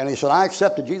 And he said, I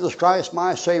accepted Jesus Christ,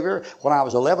 my Savior, when I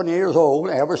was 11 years old.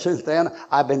 Ever since then,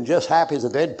 I've been just happy as a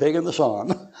dead pig in the sun.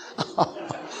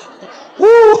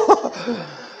 Woo!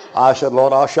 I said,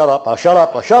 Lord, I'll shut up.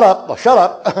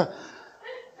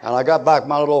 And I got back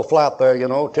my little flat there, you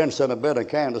know, 10 cent a bed, a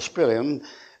can to spit in.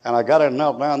 And I got in and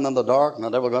knelt down in the dark, and the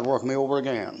devil got to work me over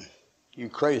again. You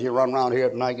crazy run around here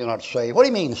tonight, you're not saved. What do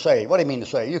you mean saved? What do you mean to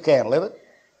save? You can't live it.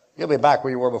 You'll be back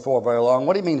where you were before very long.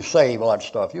 What do you mean save, all that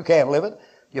stuff? You can't live it.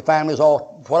 Your family's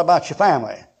all, what about your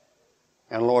family?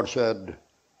 And the Lord said,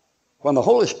 when the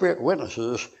Holy Spirit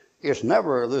witnesses, it's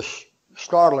never this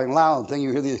startling loud thing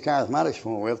you hear these charismatics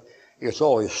from with. It's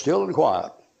always still and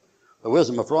quiet. The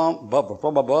wisdom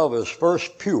from above is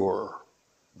first pure,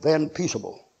 then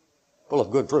peaceable, full of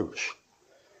good fruits.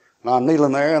 And I'm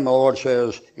kneeling there, and the Lord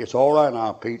says, it's all right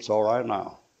now, Pete, it's all right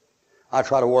now. I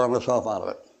try to worm myself out of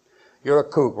it. You're a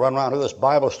kook, run around with this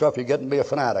Bible stuff, you're getting to be a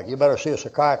fanatic. You better see a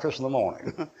psychiatrist in the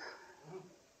morning.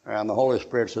 And the Holy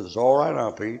Spirit says, it's all right now,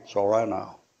 Pete, it's all right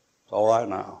now. It's all right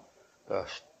now.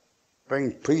 Just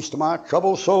bring peace to my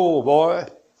troubled soul, boy.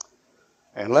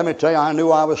 And let me tell you, I knew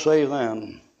I was saved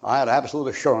then. I had absolute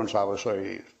assurance I was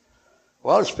saved.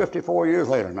 Well, it's 54 years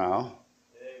later now.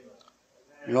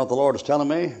 You know what the Lord is telling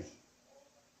me?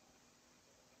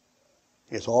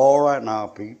 It's all right now,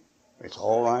 Pete. It's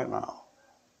all right now.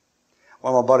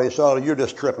 Well, my buddy said, you're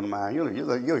just tripping, man. You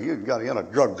got a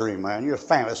drug dream, man. You're a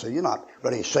fantasy. You're not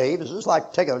really saved. It's just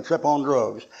like taking a trip on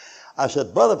drugs. I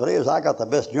said, brother, if it is, I got the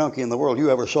best junkie in the world you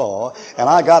ever saw, and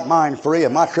I got mine free,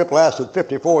 and my trip lasted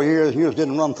 54 years, and yours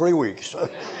didn't run 3 weeks.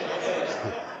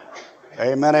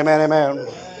 Amen, amen, amen.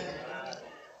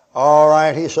 All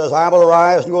right, he says, I will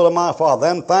arise and go to my Father.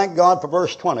 Then thank God for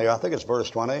verse 20. I think it's verse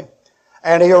 20.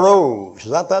 And he arose.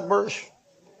 Is that verse?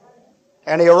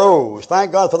 And he arose.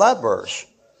 Thank God for that verse.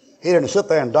 He didn't sit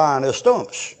there and die on his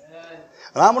stumps.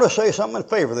 And I'm going to say something in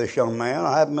favor of this young man.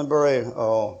 I haven't been very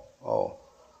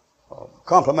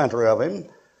complimentary of him,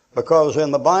 because in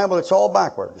the Bible it's all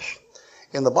backwards.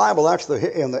 In the Bible, that's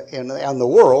in the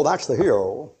world, that's the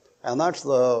hero. And that's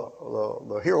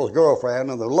the hero's girlfriend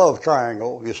and the love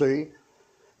triangle, you see.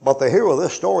 But the hero of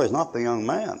this story is not the young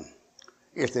man.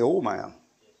 It's the old man.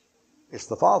 It's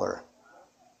the father.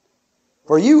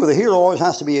 For you, the hero always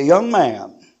has to be a young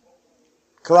man.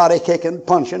 Karate kicking,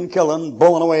 punching, killing,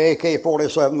 blowing away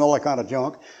AK-47, all that kind of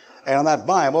junk. And in that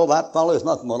Bible, that fellow is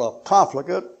nothing but a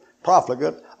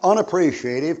profligate,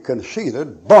 unappreciative,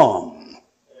 conceited bum.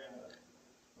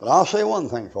 But I'll say one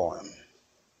thing for him.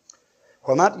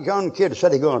 When that young kid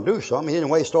said he's going to do something, he didn't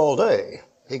waste all day.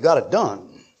 He got it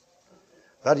done.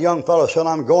 That young fellow said,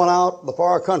 I'm going out the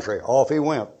far country. Off he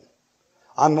went.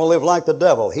 I'm going to live like the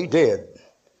devil. He did.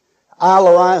 I'll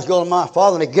arise, go to my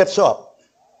father, and he gets up.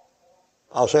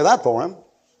 I'll say that for him.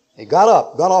 He got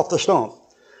up, got off the stump.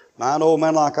 Now, an old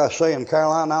man, like I say, in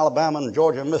Carolina, Alabama, and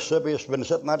Georgia, and Mississippi, has been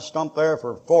sitting that stump there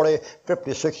for 40,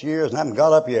 56 years and hasn't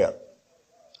got up yet.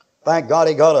 Thank God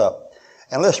he got up.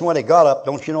 And listen, when he got up,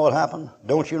 don't you know what happened?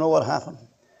 Don't you know what happened?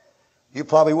 You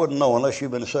probably wouldn't know unless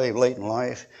you've been saved late in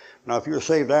life. Now, if you're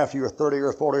saved after you're 30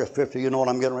 or 40 or 50, you know what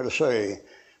I'm getting ready to say.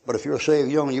 But if you're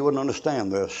saved young, you wouldn't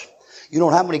understand this. You know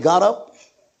what happened when he got up?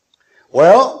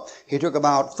 Well, he took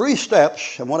about 3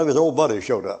 steps and one of his old buddies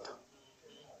showed up.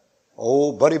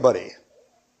 Oh, buddy.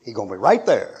 He's going to be right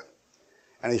there.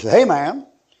 And he said, hey, man,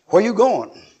 where you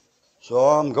going? So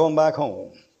I'm going back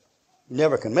home. You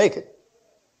never can make it.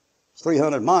 It's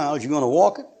 300 miles. You're going to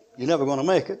walk it? You're never going to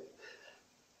make it.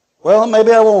 Well,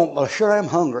 maybe I won't, but I sure am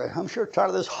hungry. I'm sure tired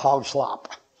of this hog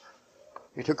slop.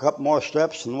 He took a couple more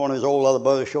steps, and one of his old other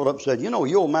buddies showed up and said, you know,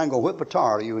 your old man going to whip a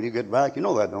tar to you when you get back. You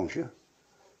know that, don't you?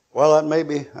 Well, that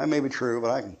may be true,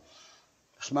 but I can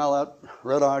smell that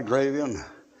red-eyed gravy and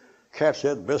cat's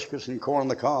head biscuits and corn in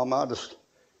the cob.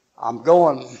 I'm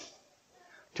going.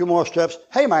 2 more steps.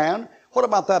 Hey, man, what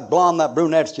about that blonde, that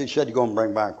brunette you said you're going to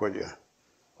bring back with you?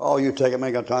 Oh, you take it,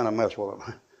 ain't got time to mess with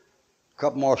them. A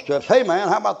couple more steps. Hey, man,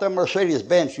 how about that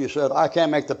Mercedes-Benz you said, I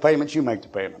can't make the payments, you make the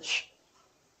payments.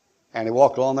 And he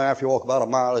walked along there. After he walked about a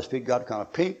mile, his feet got kind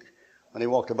of pink. When he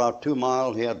walked about 2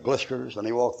 miles, he had blisters. And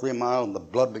he walked 3 miles, and the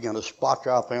blood began to splotch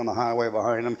out there on the highway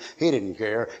behind him. He didn't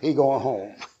care. He going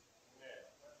home.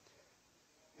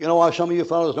 You know why some of you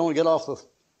fellows don't get off the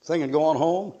thing and go on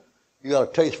home? You got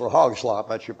a taste for hog slop.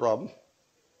 That's your problem.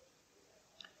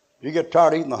 You get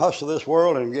tired of eating the husk of this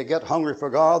world and you get hungry for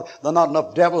God, there's not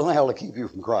enough devils in hell to keep you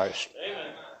from Christ.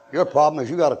 Amen. Your problem is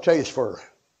you got a taste for,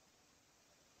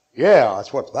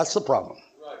 that's the problem.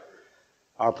 Right.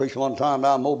 I preached one time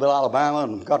down in Mobile, Alabama,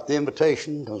 and got the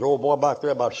invitation. There was an old boy back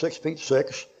there about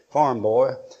 6'6", farm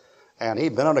boy, and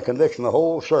he'd been under conviction the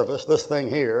whole service, this thing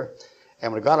here.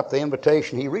 And when he got up the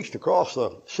invitation, he reached across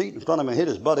the seat in front of him and hit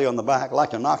his buddy on the back,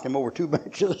 like to knock him over 2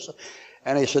 benches.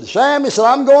 And he said, Sam, he said,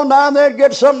 I'm going down there to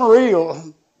get something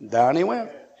real. Down he went.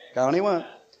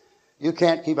 You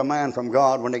can't keep a man from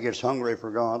God when he gets hungry for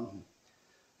God.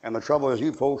 And the trouble is,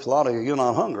 you folks, a lot of you, you're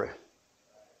not hungry.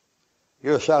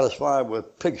 You're satisfied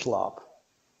with pig slop.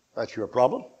 That's your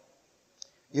problem.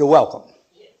 You're welcome.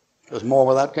 There's more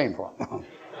where that came from.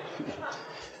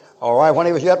 All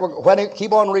right,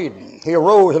 keep on reading. He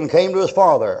arose and came to his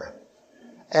father.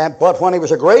 But when he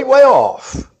was a great way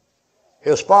off,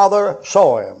 his father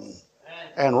saw him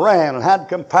and ran and had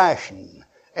compassion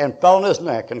and fell on his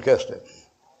neck and kissed him.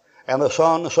 And the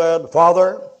son said,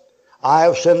 Father, I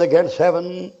have sinned against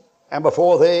heaven and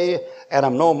before thee, and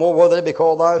am no more worthy to be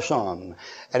called thy son.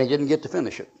 And he didn't get to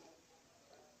finish it.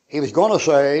 He was going to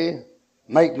say,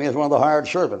 make me as one of the hired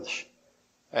servants.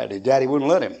 And his daddy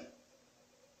wouldn't let him.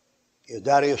 His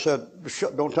daddy said,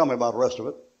 don't tell me about the rest of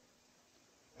it.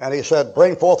 And he said,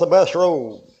 bring forth the best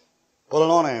robe, put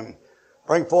it on him.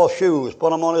 Bring forth shoes,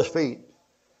 put them on his feet.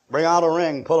 Bring out a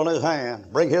ring, put on his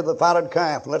hand. Bring here the fatted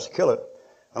calf, and let's kill it.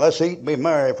 And let's eat and be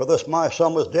merry, for this my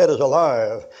son was dead is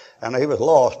alive, and he was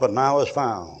lost, but now is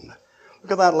found.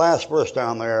 Look at that last verse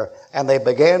down there. And they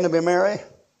began to be merry.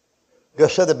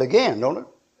 Just said they began, don't it?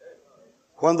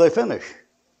 When did they finish?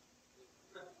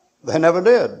 They never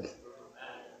did.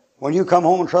 When you come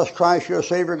home and trust Christ, your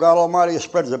Savior, God Almighty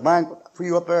spreads a banquet for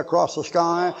you up there across the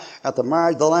sky. At the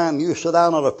marriage of the Lamb, you sit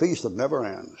down at a feast that never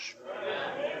ends.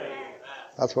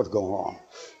 That's what's going on.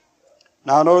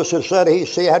 Now notice it said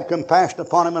he had compassion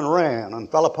upon him and ran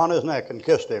and fell upon his neck and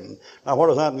kissed him. Now what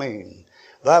does that mean?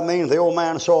 That means the old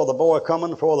man saw the boy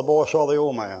coming before the boy saw the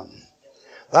old man.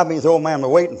 That means the old man was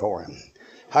waiting for him.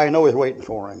 How you know he's waiting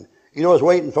for him? You know he's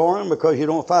waiting for him because you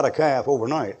don't fat a calf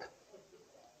overnight.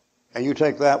 And you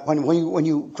take that, when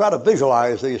you try to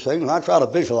visualize these things, and I try to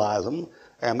visualize them,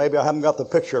 and maybe I haven't got the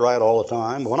picture right all the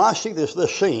time, but when I see this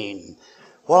scene,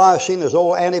 what I've seen is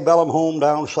old antebellum home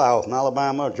down south in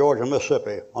Alabama, Georgia,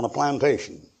 Mississippi, on a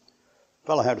plantation. The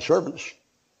fellow had servants.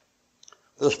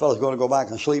 this fellow's going to go back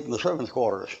and sleep in the servants'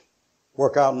 quarters,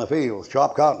 work out in the fields,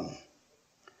 chop cotton.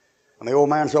 And the old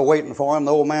man's still waiting for him.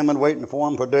 The old man been waiting for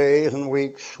him for days and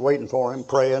weeks, waiting for him,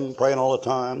 praying all the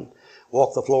time.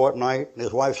 Walk the floor at night. And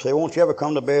his wife say, won't you ever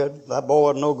come to bed? That boy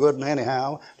wasn't no good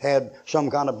anyhow. Had some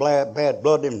kind of bad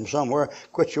blood in him somewhere.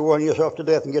 Quit your worrying yourself to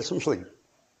death and get some sleep.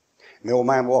 And the old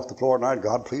man walked the floor at night.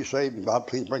 God, please save him. God,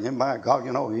 please bring him back. God,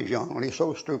 you know, he's young and he's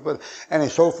so stupid and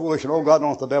he's so foolish. And oh, God,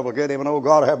 don't let the devil get him. And oh,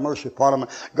 God, have mercy upon him.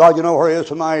 God, you know where he is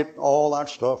tonight. All that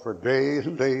stuff for days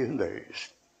and days and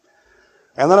days.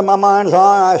 And then in my mind's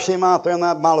eye, I see him out there in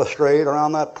that balustrade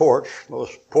around that porch,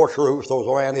 those porch roofs, those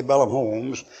old antebellum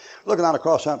homes, looking out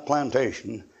across that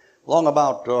plantation, long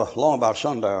about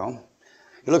sundown.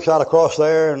 He looks out across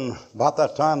there, and about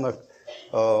that time the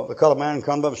colored man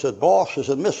comes up and said, boss, he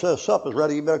said, Miss says supper's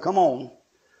ready, you better come on.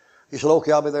 He said,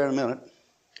 okay, I'll be there in a minute.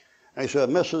 And he said,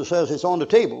 Mrs. says it's on the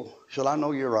table. He said, I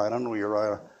know you're right, I know you're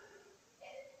right.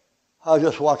 I was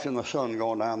just watching the sun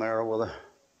going down there with the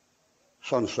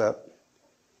sunset.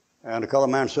 And the colored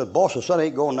man said, boss, the sun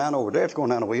ain't going down over there, it's going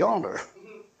down over yonder.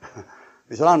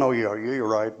 He said, I know you're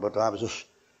right, but I was just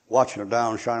watching it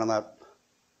down, shining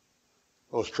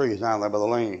those trees down there by the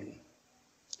lane.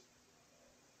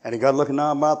 And he got looking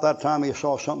down about that time, he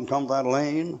saw something come to that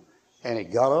lane, and he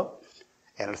got up,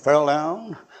 and it fell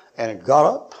down, and it got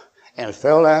up, and it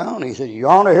fell down, and he said,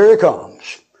 yonder, here he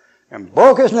comes. And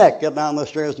broke his neck getting down the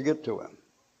stairs to get to him.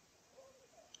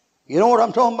 You know what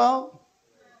I'm talking about?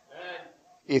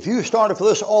 If you started for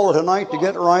this altar tonight to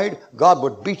get right, God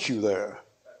would beat you there.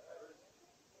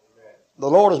 The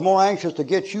Lord is more anxious to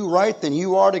get you right than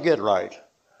you are to get right.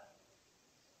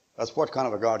 That's what kind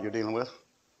of a God you're dealing with.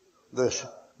 This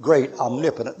great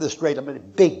omnipotent, this great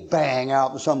big bang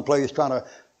out in some place trying to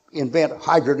invent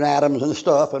hydrogen atoms and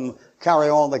stuff and carry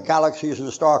on the galaxies and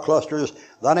the star clusters.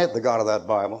 That ain't the God of that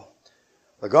Bible.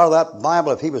 The God of that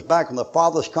Bible, if he was back in the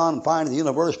farthest confine of the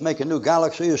universe making new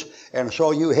galaxies and saw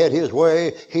you head his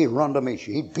way, he'd run to meet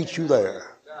you. He'd beat you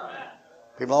there.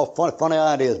 People have all funny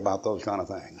ideas about those kind of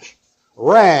things.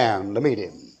 Ran to meet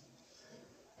him.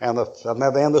 And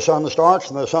then the sun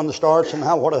starts, and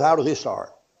how does he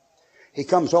start? He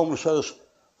comes home and says,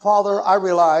 Father, I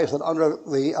realize that under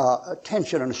the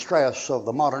tension and stress of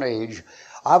the modern age,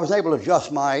 I was able to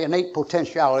adjust my innate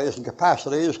potentialities and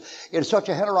capacities in such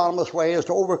a heteronomous way as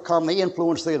to overcome the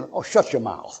influence of oh, shut your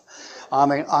mouth. I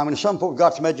mean, some folks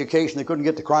got some education, they couldn't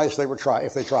get to Christ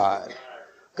if they tried.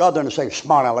 God doesn't say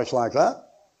smart alecks like that.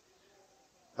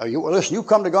 You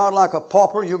come to God like a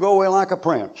pauper, you go away like a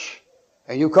prince.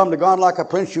 And you come to God like a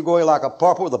prince, you go away like a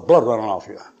pauper with the blood running off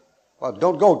you. Well,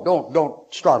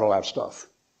 don't startle that stuff.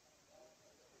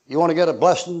 You want to get a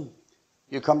blessing,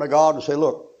 you come to God and say,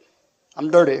 look, I'm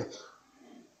dirty.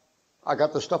 I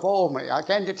got this stuff all over me. I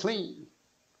can't get clean.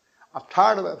 I'm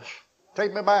tired of this.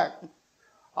 Take me back.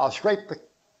 I'll scrape the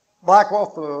black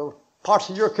off the parts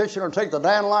of your kitchen or take the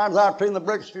dandelions out between the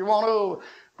bricks if you want to.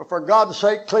 But for God's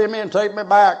sake, clean me and take me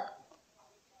back.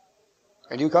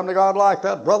 And you come to God like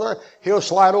that, brother, he'll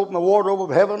slide open the wardrobe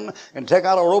of heaven and take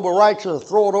out a robe of righteousness,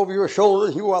 throw it over your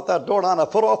shoulders. You go out that door not a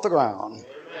foot off the ground.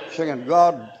 Singing,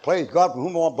 God, praise God from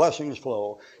whom all blessings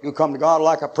flow. You come to God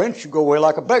like a prince, you go away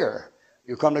like a beggar.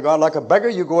 You come to God like a beggar,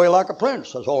 you go away like a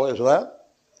prince. That's all there is to that.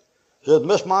 It says,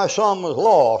 Miss, my son was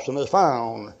lost and is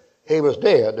found. He was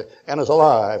dead and is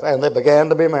alive. And they began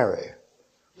to be merry.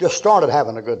 Just started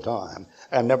having a good time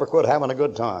and never quit having a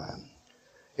good time.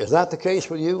 Is that the case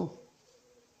with you?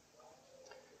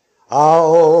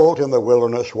 Out in the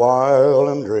wilderness wild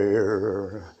and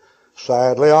drear,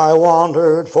 sadly I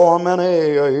wandered for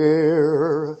many a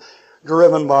year,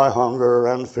 driven by hunger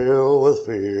and filled with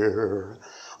fear.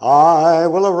 I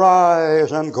will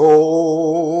arise and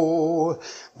go,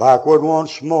 backward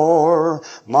once more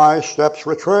my steps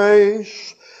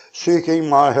retrace, seeking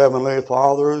my heavenly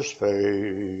Father's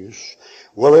face,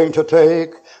 willing to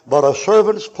take but a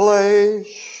servant's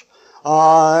place.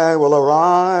 I will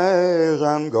arise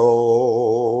and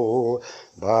go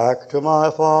back to my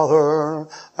Father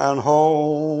and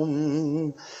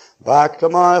home, back to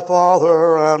my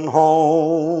Father and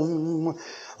home.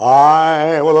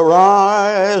 I will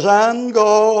arise and go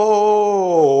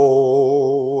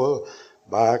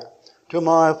back to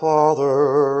my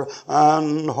Father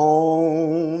and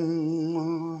home.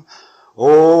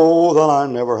 Oh, that I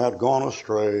never had gone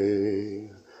astray.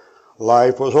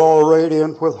 Life was all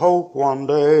radiant with hope one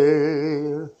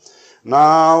day.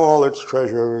 Now all its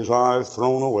treasures I've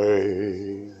thrown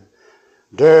away.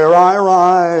 Dare I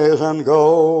rise and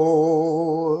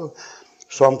go?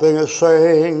 Something is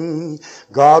saying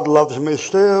God loves me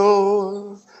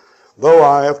still, though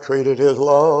I have treated his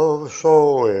love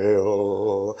so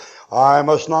ill. I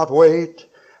must not wait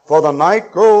for the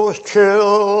night grows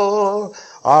chill.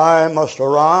 I must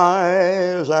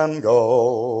arise and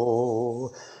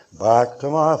go back to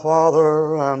my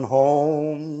father and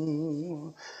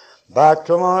home. Back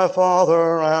to my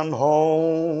father and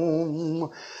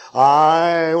home.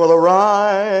 I will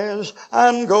arise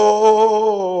and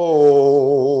go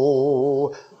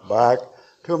back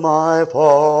to my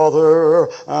father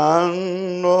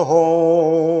and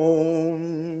home.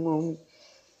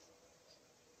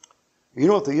 You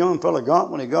know what the young fella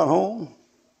got when he got home?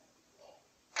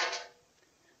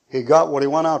 He got what he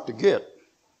went out to get.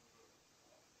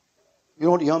 You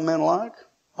know what young men like?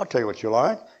 I'll tell you what you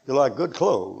like. You like good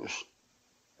clothes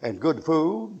and good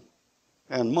food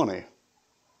and money.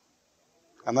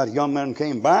 And that young man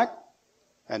came back,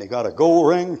 and he got a gold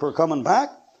ring for coming back,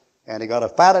 and he got a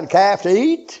fatted calf to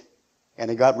eat,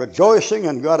 and he got rejoicing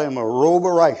and got him a robe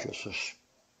of righteousness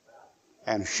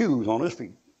and shoes on his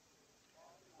feet.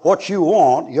 What you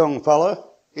want, young fella,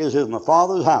 is in the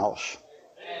Father's house.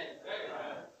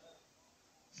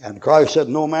 And Christ said,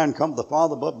 no man come to the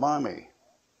Father but by me.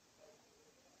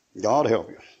 God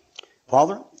help you.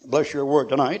 Father, bless your word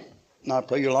tonight. And I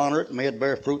pray you'll honor it and may it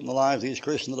bear fruit in the lives of these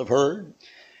Christians that have heard.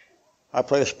 I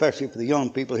pray especially for the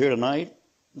young people here tonight,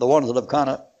 the ones that have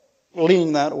kind of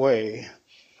leaned that way,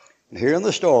 and hearing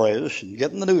the stories and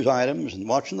getting the news items and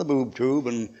watching the boob tube,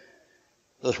 and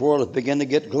this world has begun to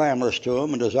get glamorous to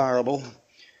them and desirable.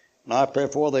 And I pray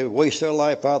for they waste their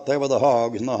life out there with the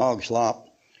hogs and the hog slop,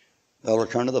 they'll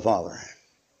return to the Father.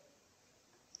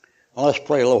 Well, let's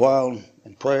pray a little while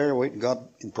in prayer, wait God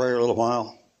in prayer a little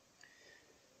while.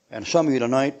 And some of you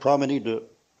tonight probably need to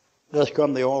just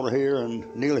come to the altar here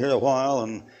and kneel here a while,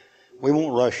 and we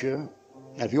won't rush you.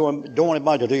 And if you don't want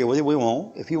anybody to deal with you, we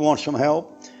won't. If you want some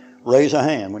help, raise a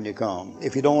hand when you come.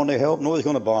 If you don't want any help, nobody's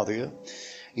going to bother you.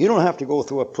 You don't have to go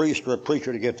through a priest or a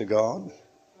preacher to get to God.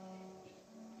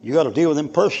 You got to deal with him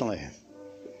personally.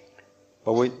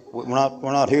 But we're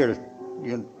not here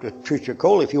to treat you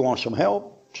cold. If you want some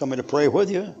help, somebody to pray with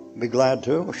you, be glad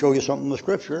to. We'll show you something in the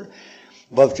Scripture.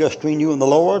 But if just between you and the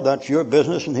Lord, that's your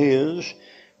business and His.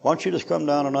 Why don't you just come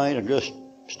down tonight and just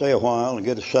stay a while and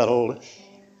get it settled.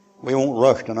 We won't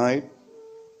rush tonight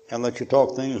and let you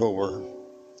talk things over.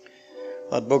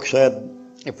 That book said,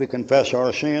 if we confess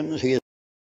our sins, He is